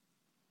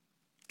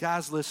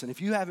 Guys, listen, if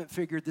you haven't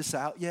figured this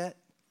out yet,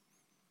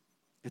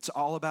 it's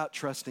all about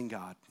trusting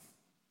God.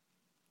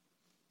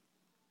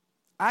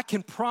 I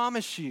can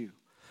promise you,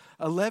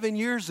 11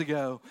 years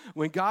ago,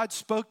 when God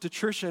spoke to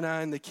Trisha and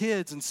I and the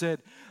kids and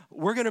said,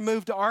 we're going to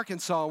move to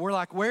Arkansas, and we're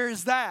like, where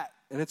is that?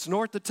 And it's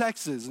north of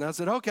Texas. And I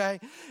said,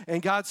 okay.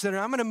 And God said,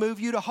 I'm going to move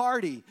you to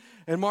Hardy.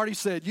 And Marty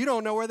said, you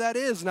don't know where that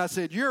is. And I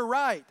said, you're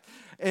right.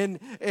 And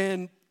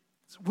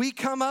we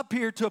come up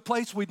here to a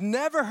place we'd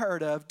never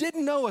heard of,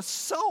 didn't know a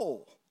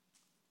soul.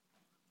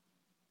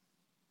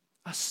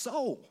 A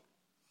soul.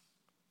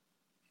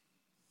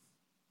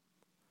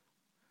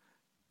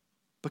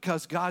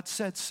 Because God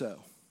said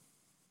so.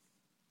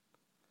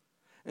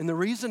 And the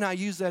reason I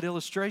use that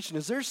illustration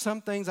is there's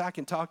some things I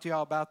can talk to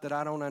y'all about that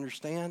I don't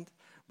understand,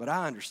 but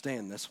I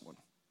understand this one.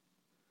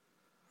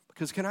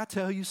 Because can I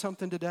tell you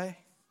something today?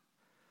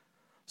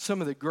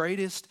 Some of the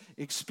greatest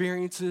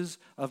experiences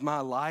of my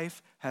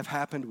life have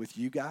happened with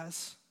you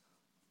guys.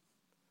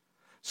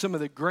 Some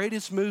of the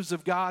greatest moves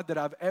of God that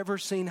I've ever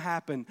seen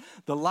happen,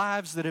 the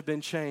lives that have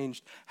been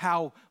changed,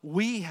 how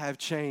we have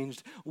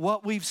changed,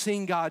 what we've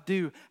seen God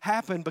do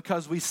happen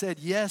because we said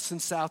yes in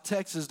South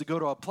Texas to go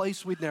to a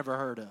place we'd never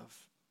heard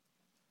of.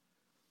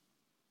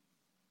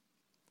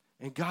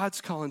 And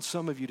God's calling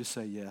some of you to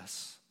say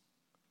yes.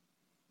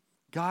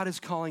 God is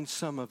calling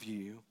some of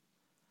you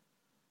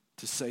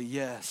to say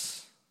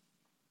yes.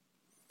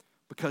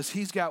 Because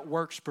He's got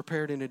works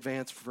prepared in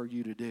advance for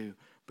you to do,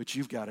 but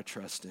you've got to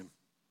trust Him.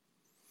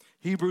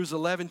 Hebrews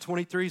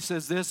 11:23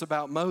 says this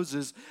about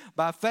Moses.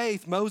 By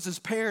faith, Moses'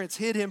 parents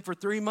hid him for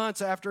 3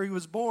 months after he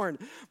was born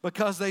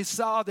because they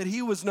saw that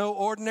he was no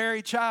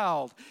ordinary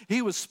child.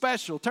 He was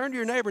special. Turn to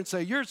your neighbor and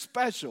say, you're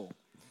special.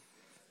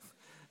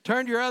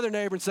 Turn to your other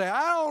neighbor and say,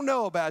 I don't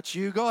know about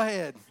you. Go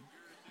ahead.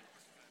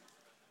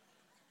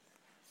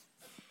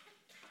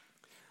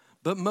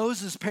 But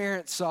Moses'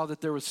 parents saw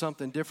that there was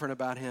something different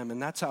about him, and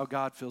that's how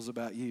God feels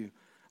about you.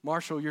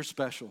 Marshall, you're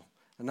special,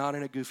 and not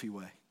in a goofy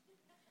way.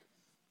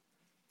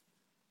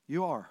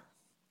 You are.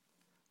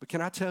 But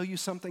can I tell you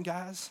something,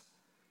 guys?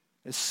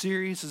 As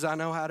serious as I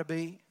know how to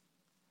be,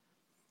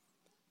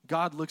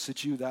 God looks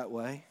at you that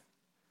way.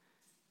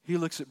 He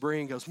looks at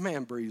Bree and goes,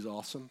 man, Bree's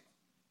awesome.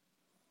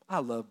 I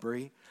love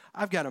Bree.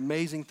 I've got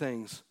amazing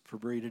things for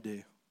Bree to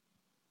do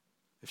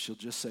if she'll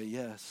just say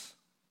yes.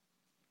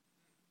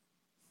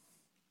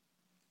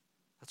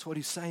 That's what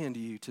He's saying to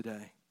you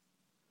today.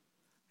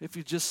 If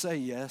you just say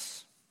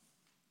yes.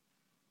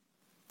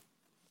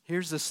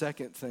 Here's the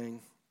second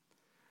thing.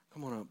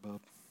 Come on up,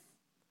 bub.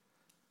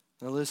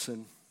 Now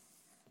listen,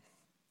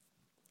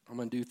 I'm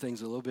going to do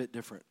things a little bit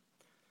different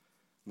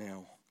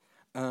now.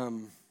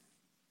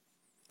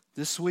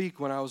 This week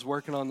when I was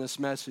working on this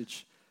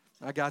message,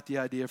 I got the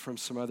idea from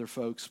some other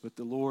folks, but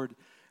the Lord,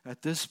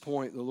 at this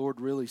point, the Lord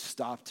really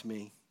stopped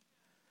me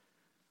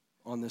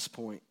on this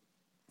point.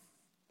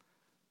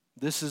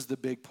 This is the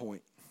big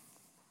point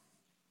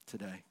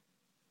today.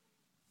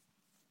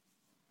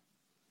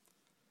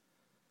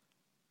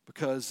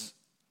 Because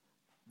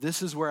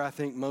this is where I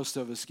think most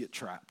of us get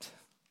trapped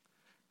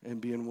in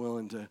being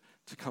willing to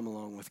come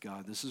along with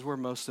God. This is where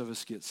most of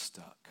us get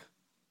stuck.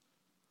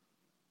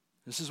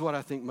 This is what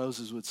I think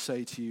Moses would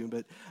say to you,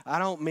 but I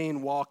don't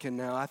mean walking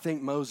now. I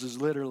think Moses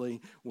literally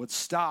would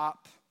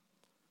stop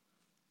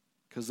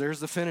because there's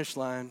the finish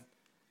line.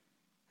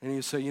 And he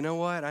would say, you know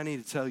what? I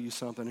need to tell you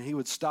something. And he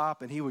would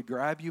stop and he would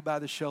grab you by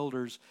the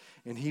shoulders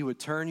and he would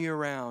turn you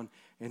around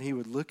and he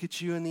would look at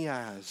you in the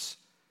eyes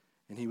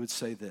and he would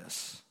say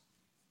this.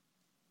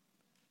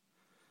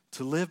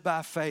 To live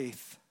by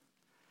faith,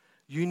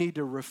 you need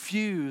to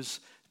refuse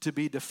to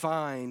be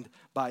defined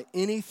by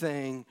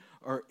anything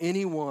or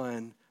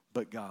anyone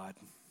but God.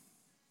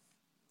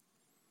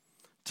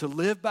 To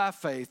live by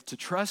faith, to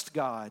trust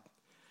God,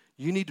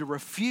 you need to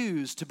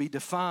refuse to be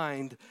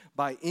defined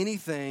by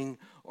anything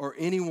or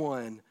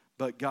anyone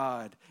but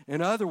God.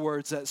 In other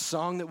words, that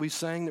song that we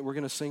sang that we're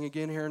going to sing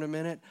again here in a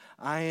minute,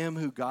 I am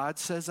who God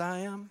says I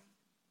am,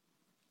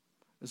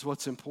 is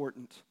what's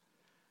important.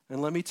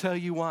 And let me tell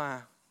you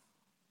why.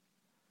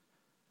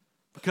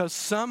 Because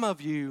some of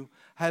you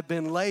have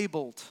been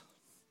labeled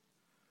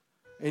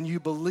and you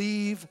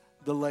believe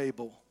the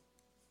label.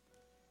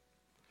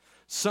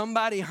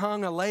 Somebody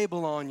hung a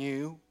label on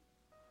you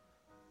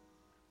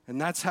and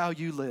that's how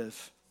you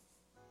live.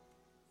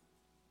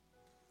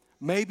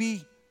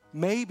 Maybe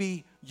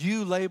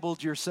you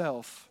labeled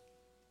yourself,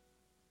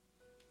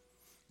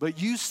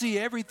 but you see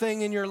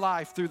everything in your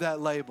life through that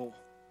label.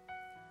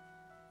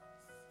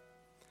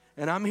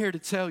 And I'm here to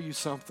tell you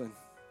something.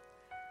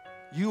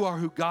 You are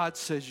who God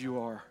says you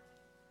are,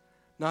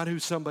 not who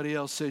somebody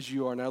else says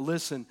you are. Now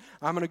listen,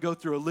 I'm going to go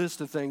through a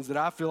list of things that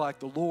I feel like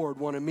the Lord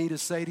wanted me to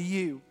say to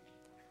you.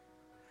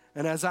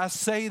 And as I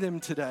say them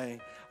today,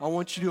 I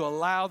want you to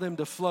allow them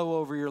to flow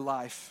over your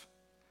life.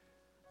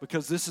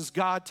 Because this is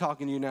God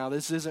talking to you now.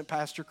 This isn't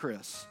Pastor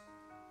Chris.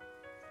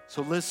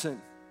 So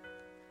listen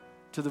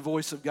to the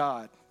voice of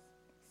God.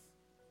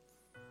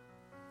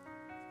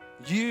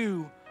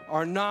 You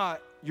are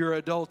not your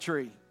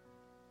adultery.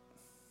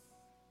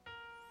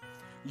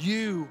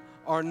 You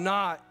are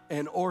not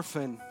an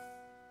orphan.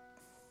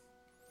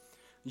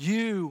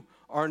 You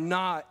are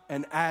not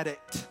an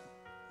addict.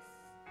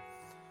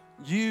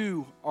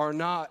 You are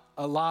not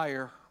a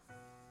liar.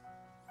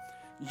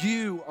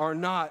 You are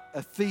not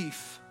a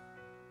thief.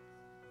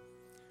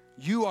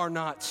 You are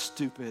not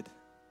stupid.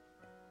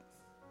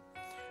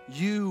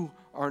 You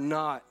are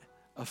not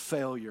a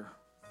failure.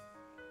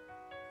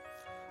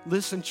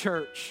 Listen,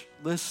 church,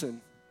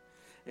 listen.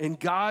 In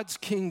God's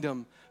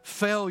kingdom,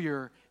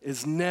 failure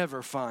is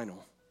never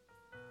final.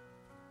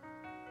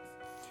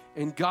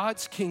 In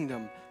God's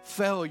kingdom,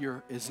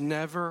 failure is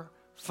never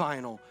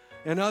final.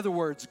 In other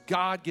words,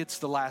 God gets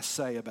the last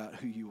say about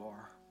who you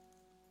are.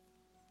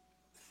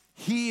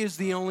 He is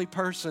the only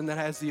person that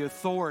has the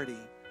authority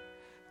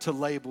to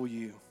label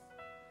you.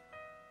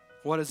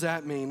 What does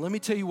that mean? Let me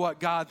tell you what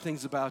God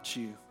thinks about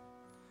you.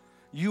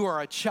 You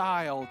are a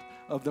child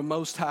of the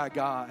Most High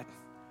God,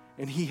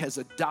 and He has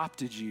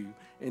adopted you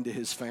into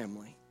His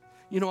family.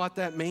 You know what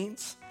that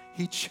means?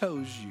 He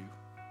chose you.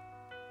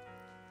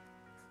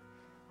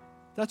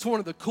 That's one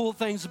of the cool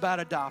things about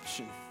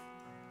adoption,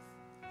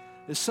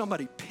 is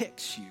somebody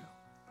picks you.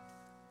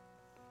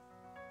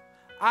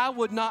 I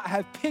would not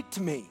have picked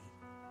me.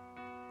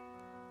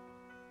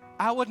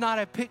 I would not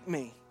have picked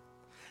me.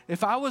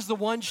 If I was the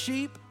one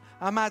sheep,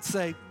 I might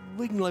say,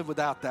 we can live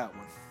without that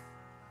one.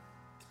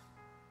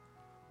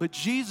 But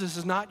Jesus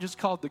is not just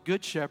called the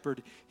Good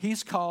Shepherd.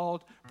 He's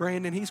called,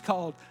 Brandon, He's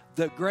called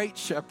the Great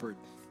Shepherd.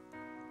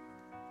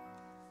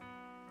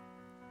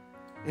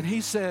 And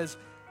He says,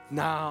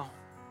 now,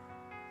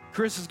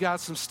 Chris has got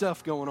some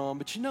stuff going on,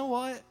 but you know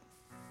what?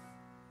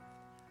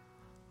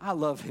 I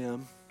love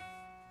him,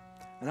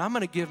 and I'm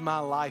going to give my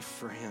life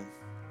for him.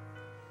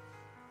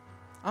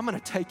 I'm going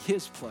to take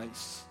his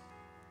place,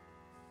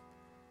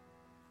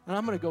 and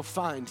I'm going to go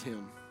find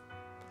him,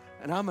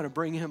 and I'm going to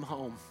bring him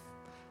home.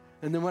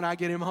 And then when I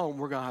get him home,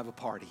 we're going to have a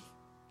party.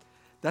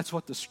 That's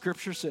what the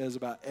Scripture says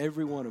about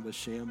every one of us,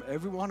 Shem,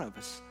 every one of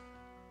us.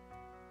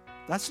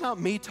 That's not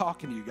me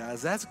talking to you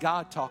guys. That's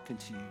God talking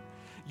to you.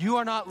 You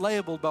are not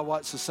labeled by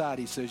what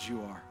society says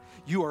you are.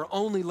 You are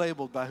only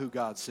labeled by who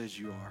God says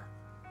you are.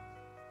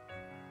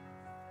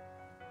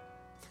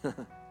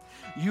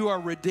 You are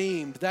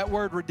redeemed. That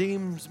word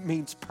redeemed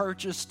means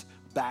purchased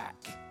back.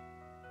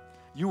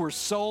 You were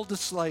sold to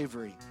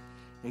slavery,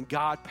 and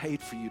God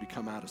paid for you to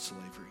come out of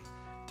slavery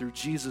through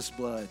Jesus'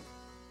 blood.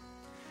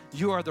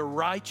 You are the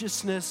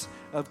righteousness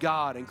of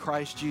God in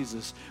Christ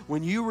Jesus.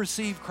 When you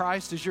receive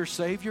Christ as your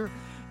Savior,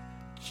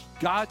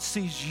 God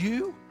sees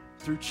you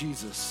through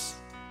Jesus.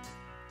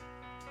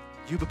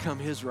 You become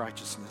His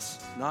righteousness,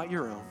 not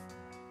your own.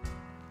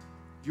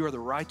 You are the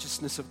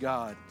righteousness of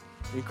God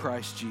in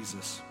Christ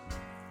Jesus.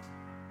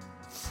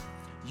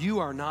 You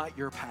are not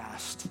your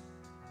past.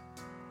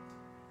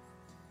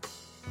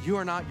 You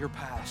are not your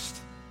past.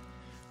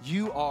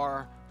 You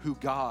are who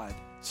God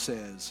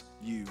says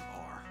you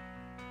are.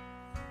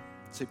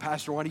 Say,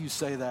 Pastor, why do you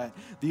say that?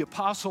 The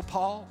Apostle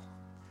Paul,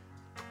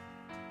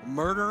 a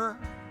murderer,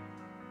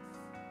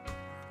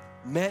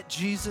 met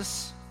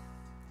Jesus,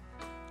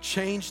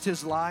 changed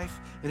his life.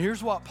 And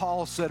here's what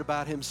Paul said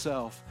about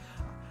himself.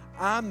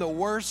 I'm the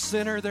worst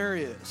sinner there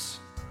is.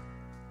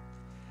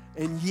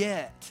 And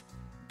yet,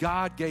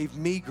 God gave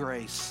me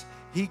grace.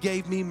 He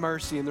gave me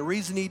mercy. And the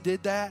reason He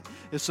did that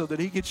is so that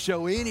He could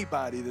show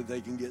anybody that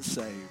they can get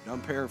saved.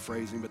 I'm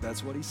paraphrasing, but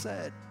that's what he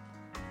said.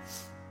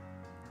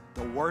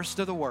 The worst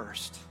of the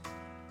worst. He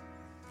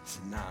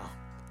said, no,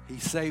 He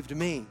saved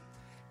me.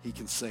 He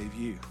can save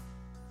you.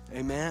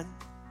 Amen?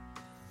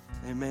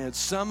 Amen.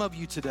 Some of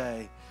you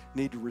today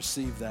need to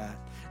receive that.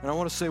 And I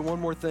want to say one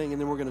more thing, and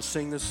then we're going to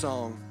sing this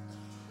song.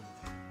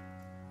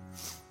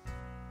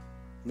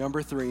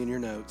 Number 3 in your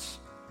notes.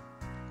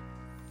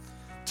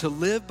 To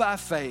live by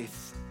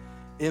faith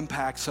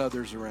impacts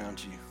others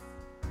around you.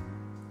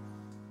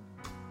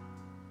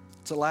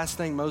 It's the last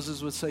thing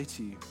Moses would say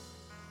to you.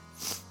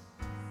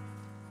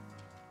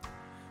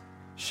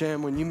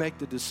 Shem, when you make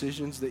the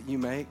decisions that you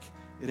make,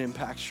 it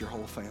impacts your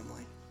whole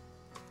family.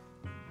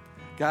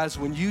 Guys,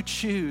 when you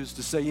choose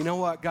to say, you know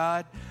what,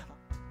 God,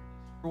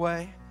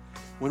 way,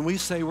 when we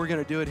say we're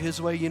going to do it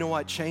His way, you know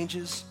what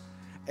changes?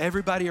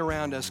 Everybody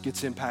around us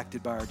gets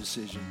impacted by our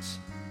decisions.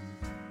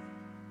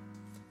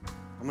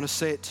 I'm going to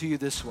say it to you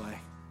this way.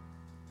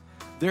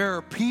 There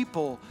are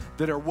people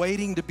that are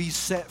waiting to be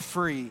set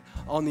free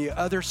on the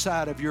other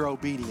side of your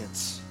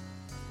obedience.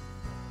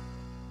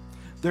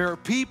 There are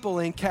people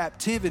in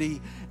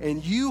captivity,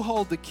 and you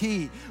hold the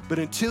key, but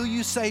until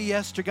you say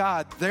yes to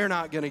God, they're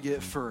not going to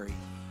get free.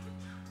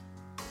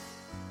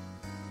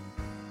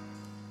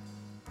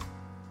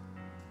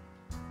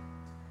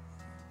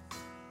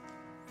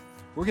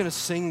 We're going to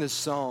sing this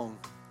song,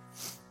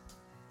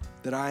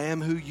 that I am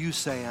who you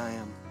say I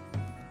am.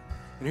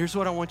 And here's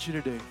what I want you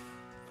to do.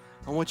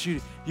 I want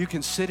you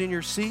can sit in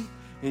your seat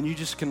and you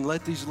just can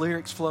let these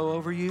lyrics flow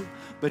over you.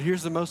 But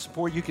here's the most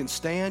important. You can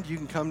stand. You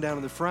can come down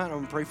to the front. I'm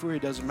going to pray for you.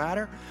 It doesn't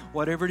matter.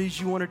 Whatever it is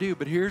you want to do.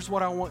 But here's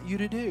what I want you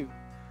to do.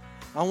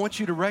 I want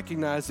you to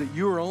recognize that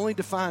you are only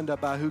defined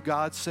by who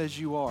God says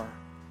you are.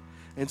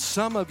 And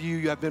some of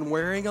you have been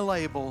wearing a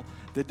label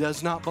that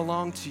does not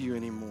belong to you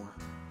anymore.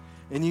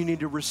 And you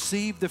need to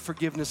receive the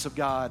forgiveness of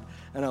God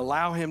and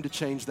allow Him to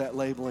change that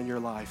label in your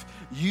life.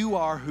 You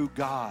are who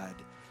God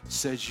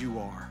says you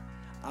are.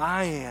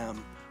 I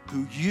am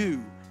who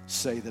you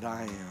say that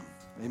I am.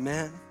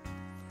 Amen?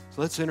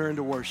 So let's enter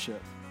into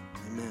worship.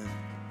 Amen.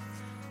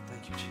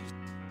 Thank you, Jesus.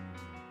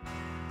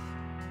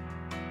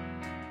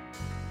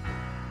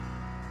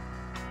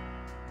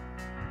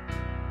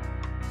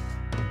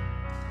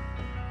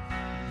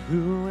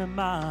 Who am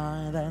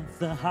I that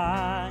the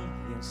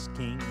highest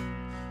king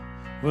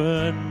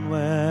would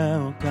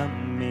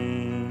welcome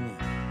me?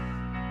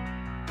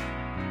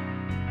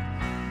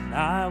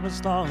 I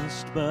was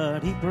lost,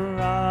 but he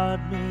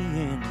brought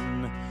me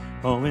in.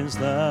 Oh, his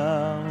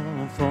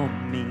love for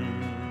me.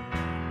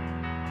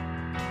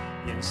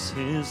 Yes,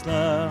 his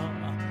love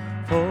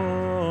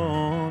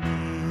for me.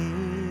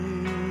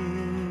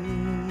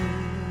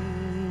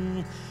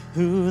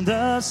 Who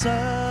the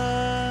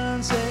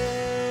Son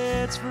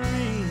sets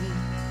free,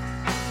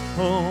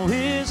 oh,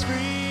 is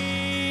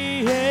free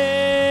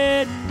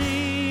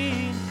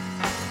indeed.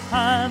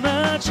 I'm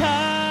a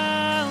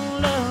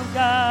child of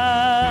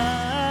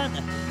God.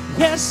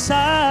 Yes,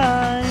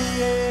 I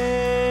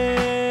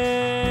am.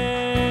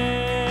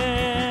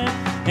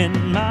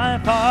 In my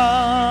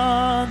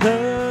Father's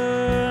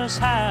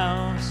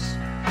house,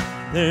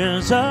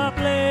 there's a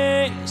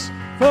place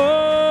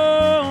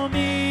for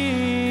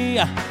me.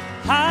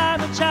 I'm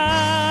a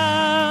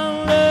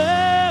child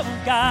of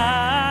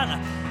God.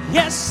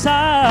 Yes,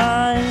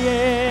 I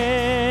am.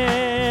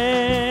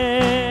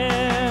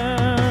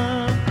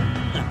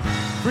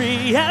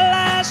 Free at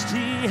last,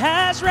 he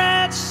has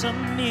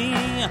ransomed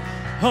me.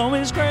 Oh,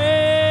 his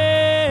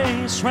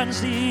grace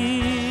runs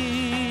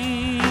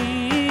deep.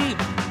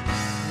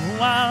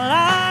 While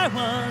I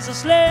was a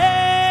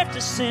slave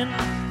to sin,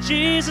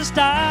 Jesus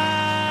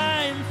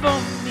died for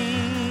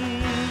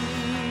me.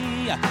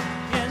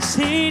 Yes,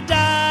 he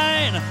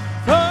died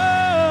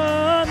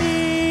for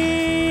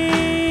me.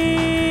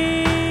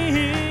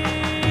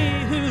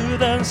 Who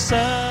the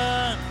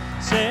Son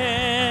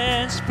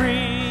sets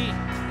free,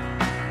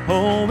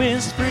 oh,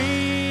 is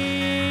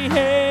free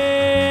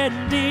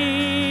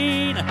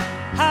indeed.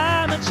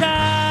 I'm a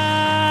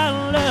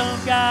child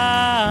of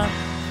God.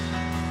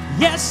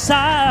 Yes,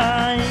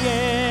 I am.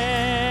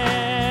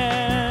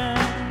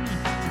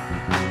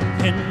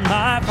 In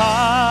my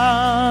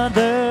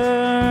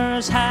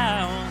Father's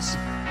house,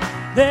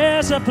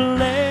 there's a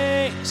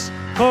place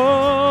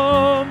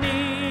for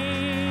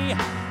me.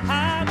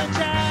 I'm a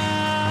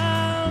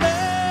child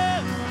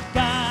of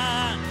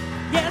God.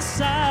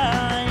 Yes,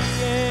 I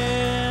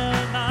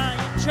am. I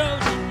am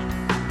chosen.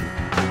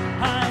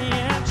 I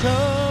am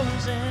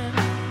chosen,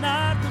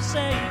 not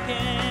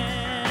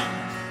forsaken.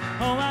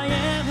 Oh, I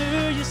am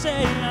who you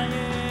say I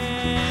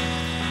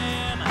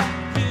am.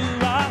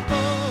 You are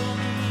for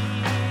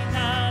me,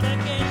 not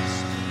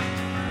against me.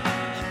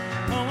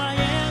 Oh, I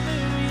am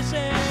who you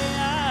say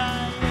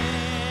I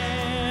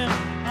am.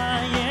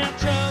 I am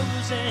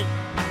chosen,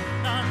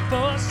 not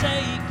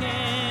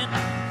forsaken.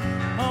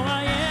 Oh,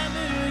 I am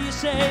who you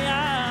say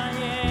I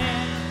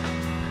am.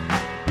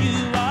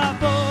 You are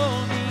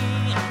for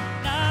me,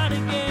 not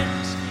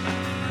against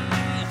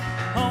me.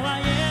 Oh, I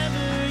am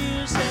who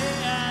you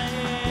say I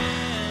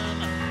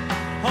am.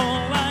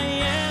 Oh, I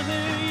am who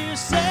you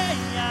say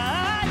I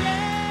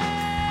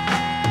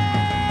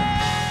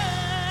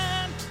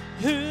am.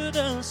 Who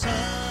the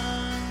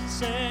Son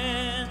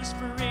sets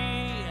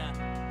free,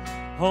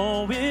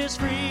 oh, is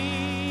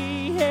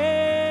free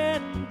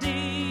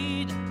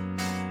indeed.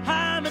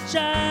 I'm a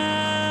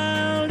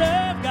child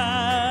of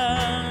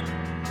God.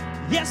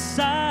 Yes,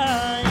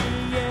 I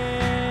am.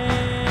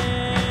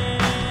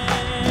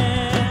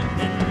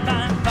 In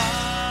my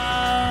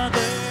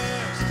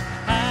Father's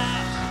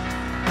house,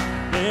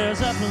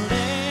 there's a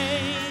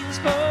place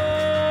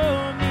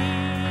for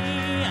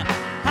me.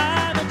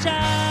 I'm a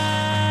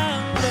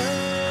child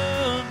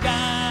of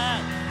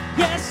God.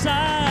 Yes,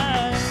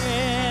 I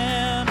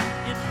am.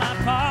 In my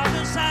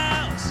Father's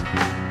house,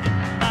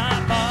 in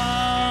my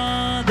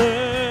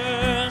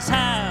Father's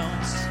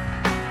house,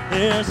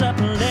 there's a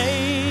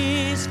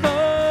place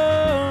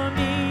for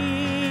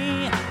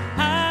me.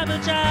 I'm a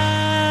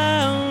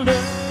child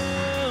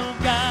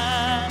of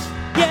God.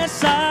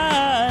 Yes,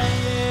 I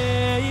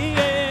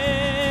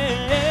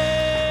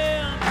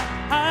am.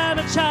 I'm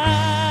a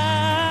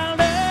child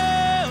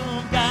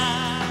of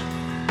God.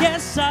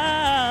 Yes,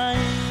 I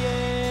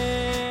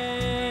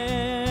am.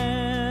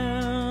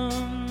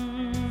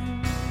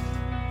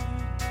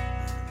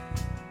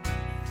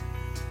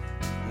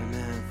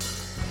 Amen.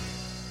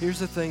 Here's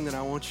the thing that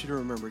I want you to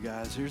remember,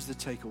 guys. Here's the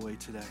takeaway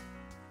today.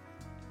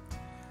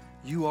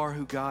 You are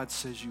who God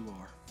says you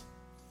are.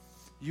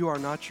 You are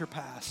not your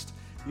past.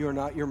 You are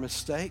not your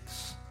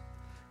mistakes.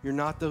 You're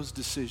not those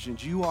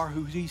decisions. You are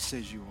who He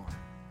says you are.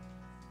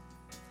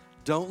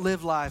 Don't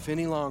live life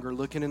any longer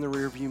looking in the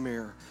rearview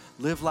mirror.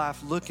 Live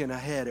life looking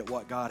ahead at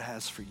what God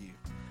has for you.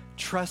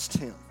 Trust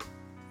Him.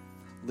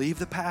 Leave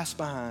the past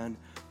behind.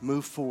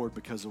 Move forward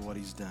because of what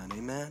He's done.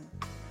 Amen?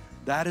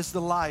 That is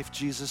the life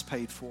Jesus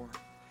paid for.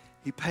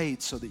 He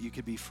paid so that you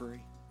could be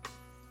free.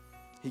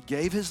 He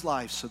gave His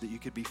life so that you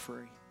could be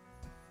free.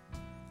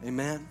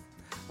 Amen?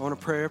 I want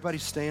to pray. Everybody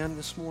stand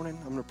this morning.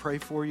 I'm going to pray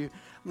for you.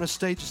 I'm going to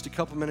stay just a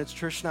couple minutes.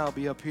 Trish and I will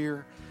be up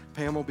here.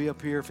 Pam will be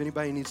up here. If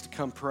anybody needs to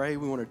come pray,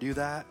 we want to do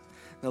that.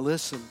 Now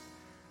listen,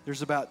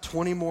 there's about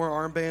 20 more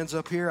armbands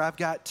up here. I've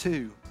got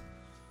 2.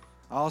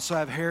 I also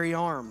have hairy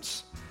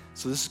arms.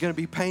 So this is going to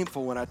be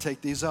painful when I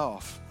take these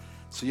off.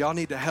 So y'all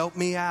need to help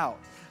me out.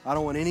 I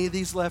don't want any of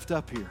these left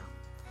up here.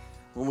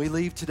 When we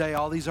leave today,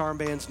 all these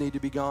armbands need to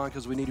be gone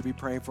because we need to be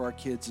praying for our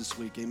kids this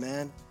week.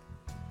 Amen?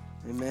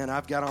 Amen.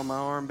 I've got on my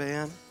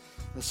armband.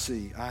 Let's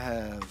see. I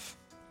have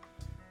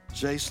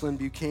Jacelyn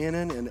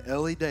Buchanan and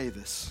Ellie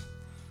Davis.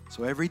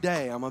 So every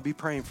day, I'm going to be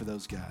praying for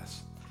those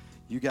guys.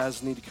 You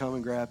guys need to come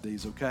and grab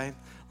these, okay?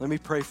 Let me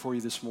pray for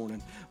you this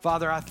morning.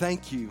 Father, I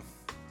thank you,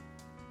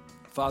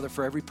 Father,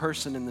 for every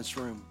person in this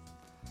room.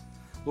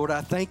 Lord,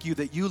 I thank you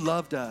that you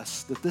loved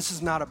us, that this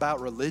is not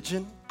about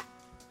religion.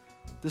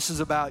 This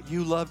is about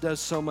you loved us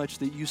so much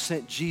that you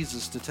sent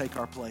Jesus to take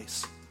our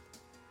place.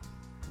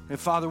 And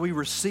Father, we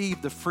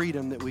receive the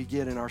freedom that we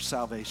get in our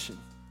salvation.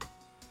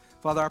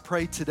 Father, I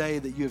pray today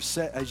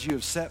that as you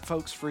have set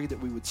folks free, that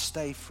we would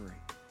stay free,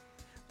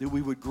 that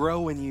we would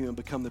grow in you and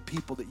become the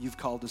people that you've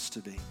called us to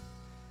be.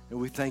 And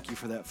we thank you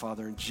for that,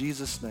 Father, in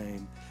Jesus'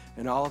 name.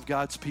 And all of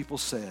God's people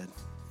said,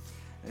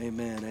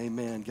 amen,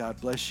 amen. God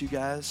bless you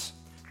guys.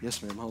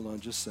 Yes, ma'am. Hold on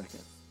just a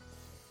second.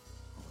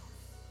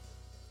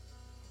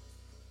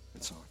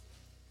 It's on.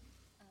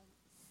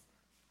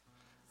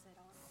 Is it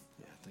on?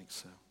 Yeah, I think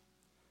so.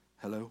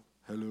 Hello?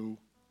 Hello?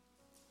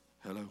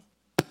 Hello?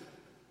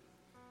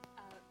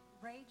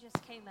 Ray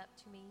just came up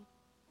to me.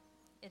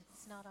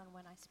 It's not on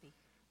when I speak.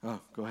 Oh,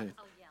 go ahead.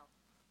 I'll yell.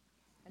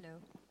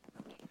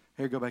 Hello.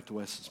 Here, go back to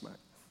Wes's mic.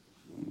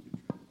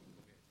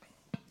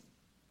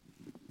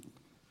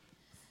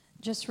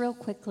 Just real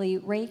quickly,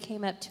 Ray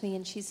came up to me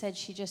and she said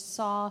she just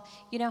saw,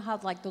 you know how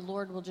like the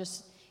Lord will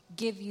just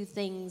give you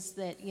things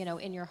that, you know,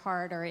 in your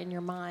heart or in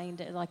your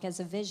mind, like as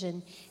a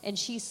vision. And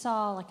she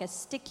saw like a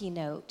sticky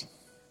note,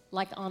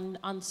 like on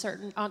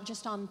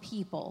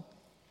people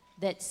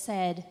that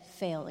said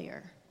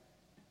failure.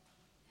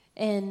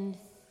 And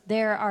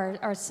there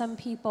are some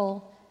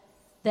people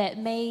that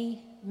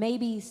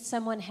maybe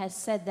someone has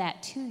said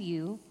that to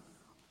you,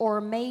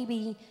 or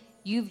maybe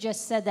you've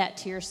just said that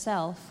to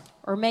yourself.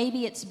 Or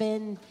maybe it's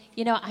been,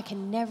 you know, I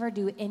can never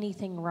do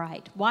anything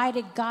right. Why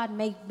did God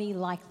make me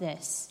like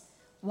this?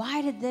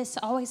 Why did this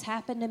always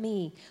happen to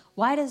me?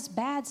 Why does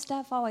bad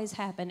stuff always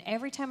happen?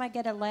 Every time I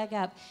get a leg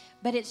up,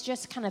 but it's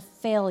just kind of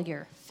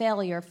failure.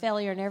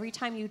 And every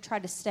time you try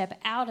to step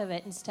out of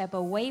it and step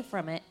away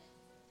from it,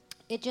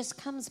 it just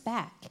comes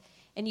back.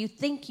 And you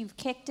think you've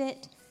kicked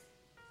it,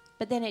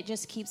 but then it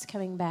just keeps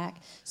coming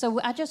back.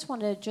 So I just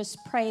want to just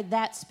pray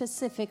that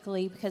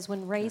specifically, because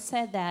when Ray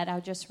said that, I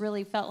just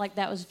really felt like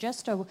that was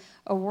just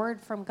a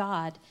word from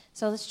God.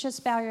 So let's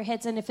just bow your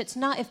heads. And if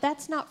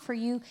that's not for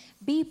you,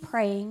 be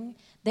praying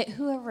that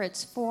whoever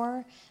it's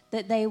for,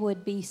 that they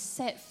would be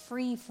set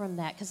free from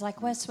that. Because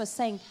like Wes was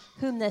saying,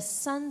 whom the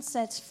Son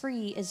sets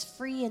free is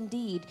free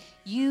indeed.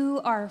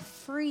 You are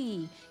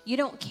free. You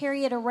don't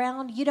carry it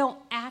around. You don't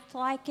act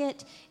like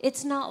it.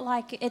 It's not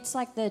like, it's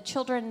like the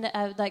children,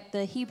 like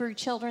the Hebrew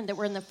children that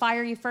were in the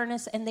fiery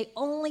furnace, and the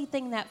only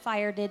thing that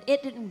fire did,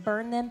 it didn't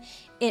burn them.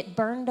 It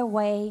burned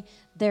away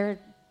their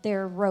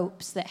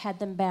ropes that had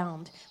them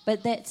bound.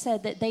 But that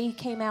said that they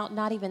came out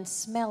not even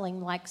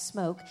smelling like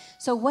smoke.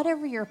 So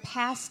whatever your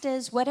past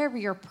is, whatever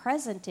your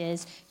present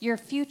is, your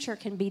future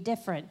can be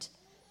different.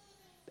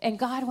 And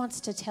God wants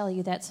to tell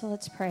you that, so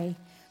let's pray.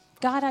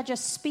 God, I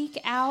just speak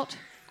out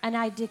and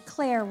I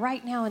declare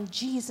right now in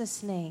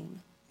Jesus'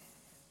 name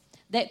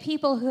that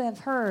people who have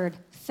heard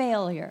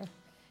failure,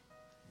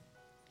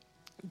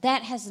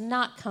 that has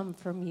not come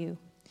from you.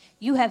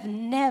 You have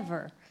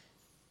never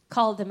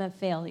called them a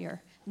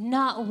failure.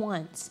 Not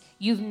once.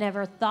 You've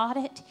never thought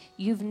it.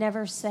 You've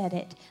never said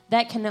it.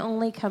 That can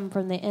only come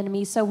from the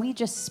enemy. So we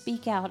just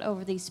speak out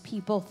over these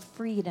people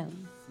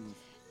freedom.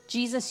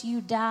 Jesus,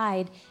 you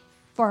died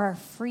for our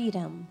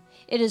freedom.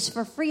 It is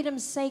for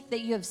freedom's sake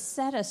that you have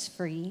set us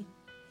free.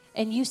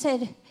 And you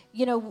said,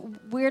 you know,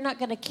 we're not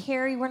going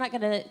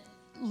to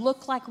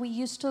look like we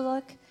used to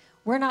look.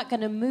 We're not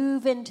going to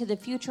move into the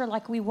future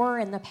like we were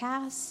in the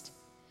past.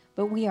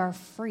 But we are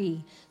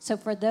free. So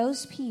for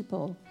those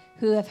people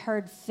who have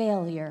heard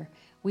failure,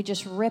 we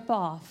just rip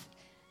off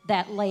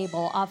that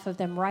label off of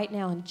them right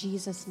now in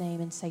Jesus'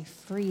 name and say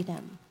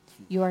freedom.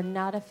 You are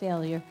not a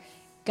failure.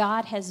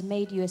 God has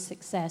made you a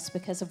success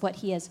because of what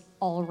he has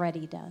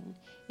already done.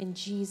 In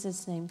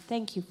Jesus' name,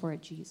 thank you for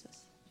it,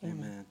 Jesus.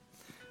 Amen.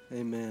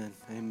 Amen.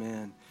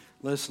 Amen.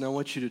 Listen, I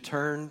want you to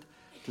turn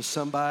to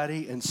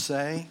somebody and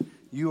say,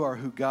 you are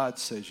who God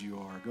says you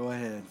are. Go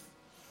ahead.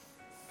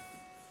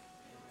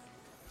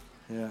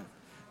 Yeah.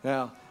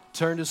 Now,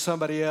 turn to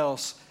somebody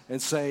else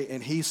and say,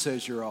 and he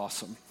says you're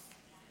awesome.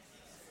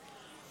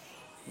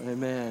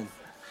 Amen.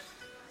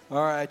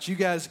 All right, you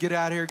guys get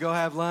out here, go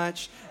have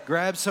lunch,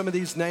 grab some of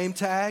these name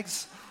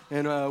tags,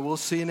 and we'll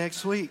see you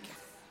next week.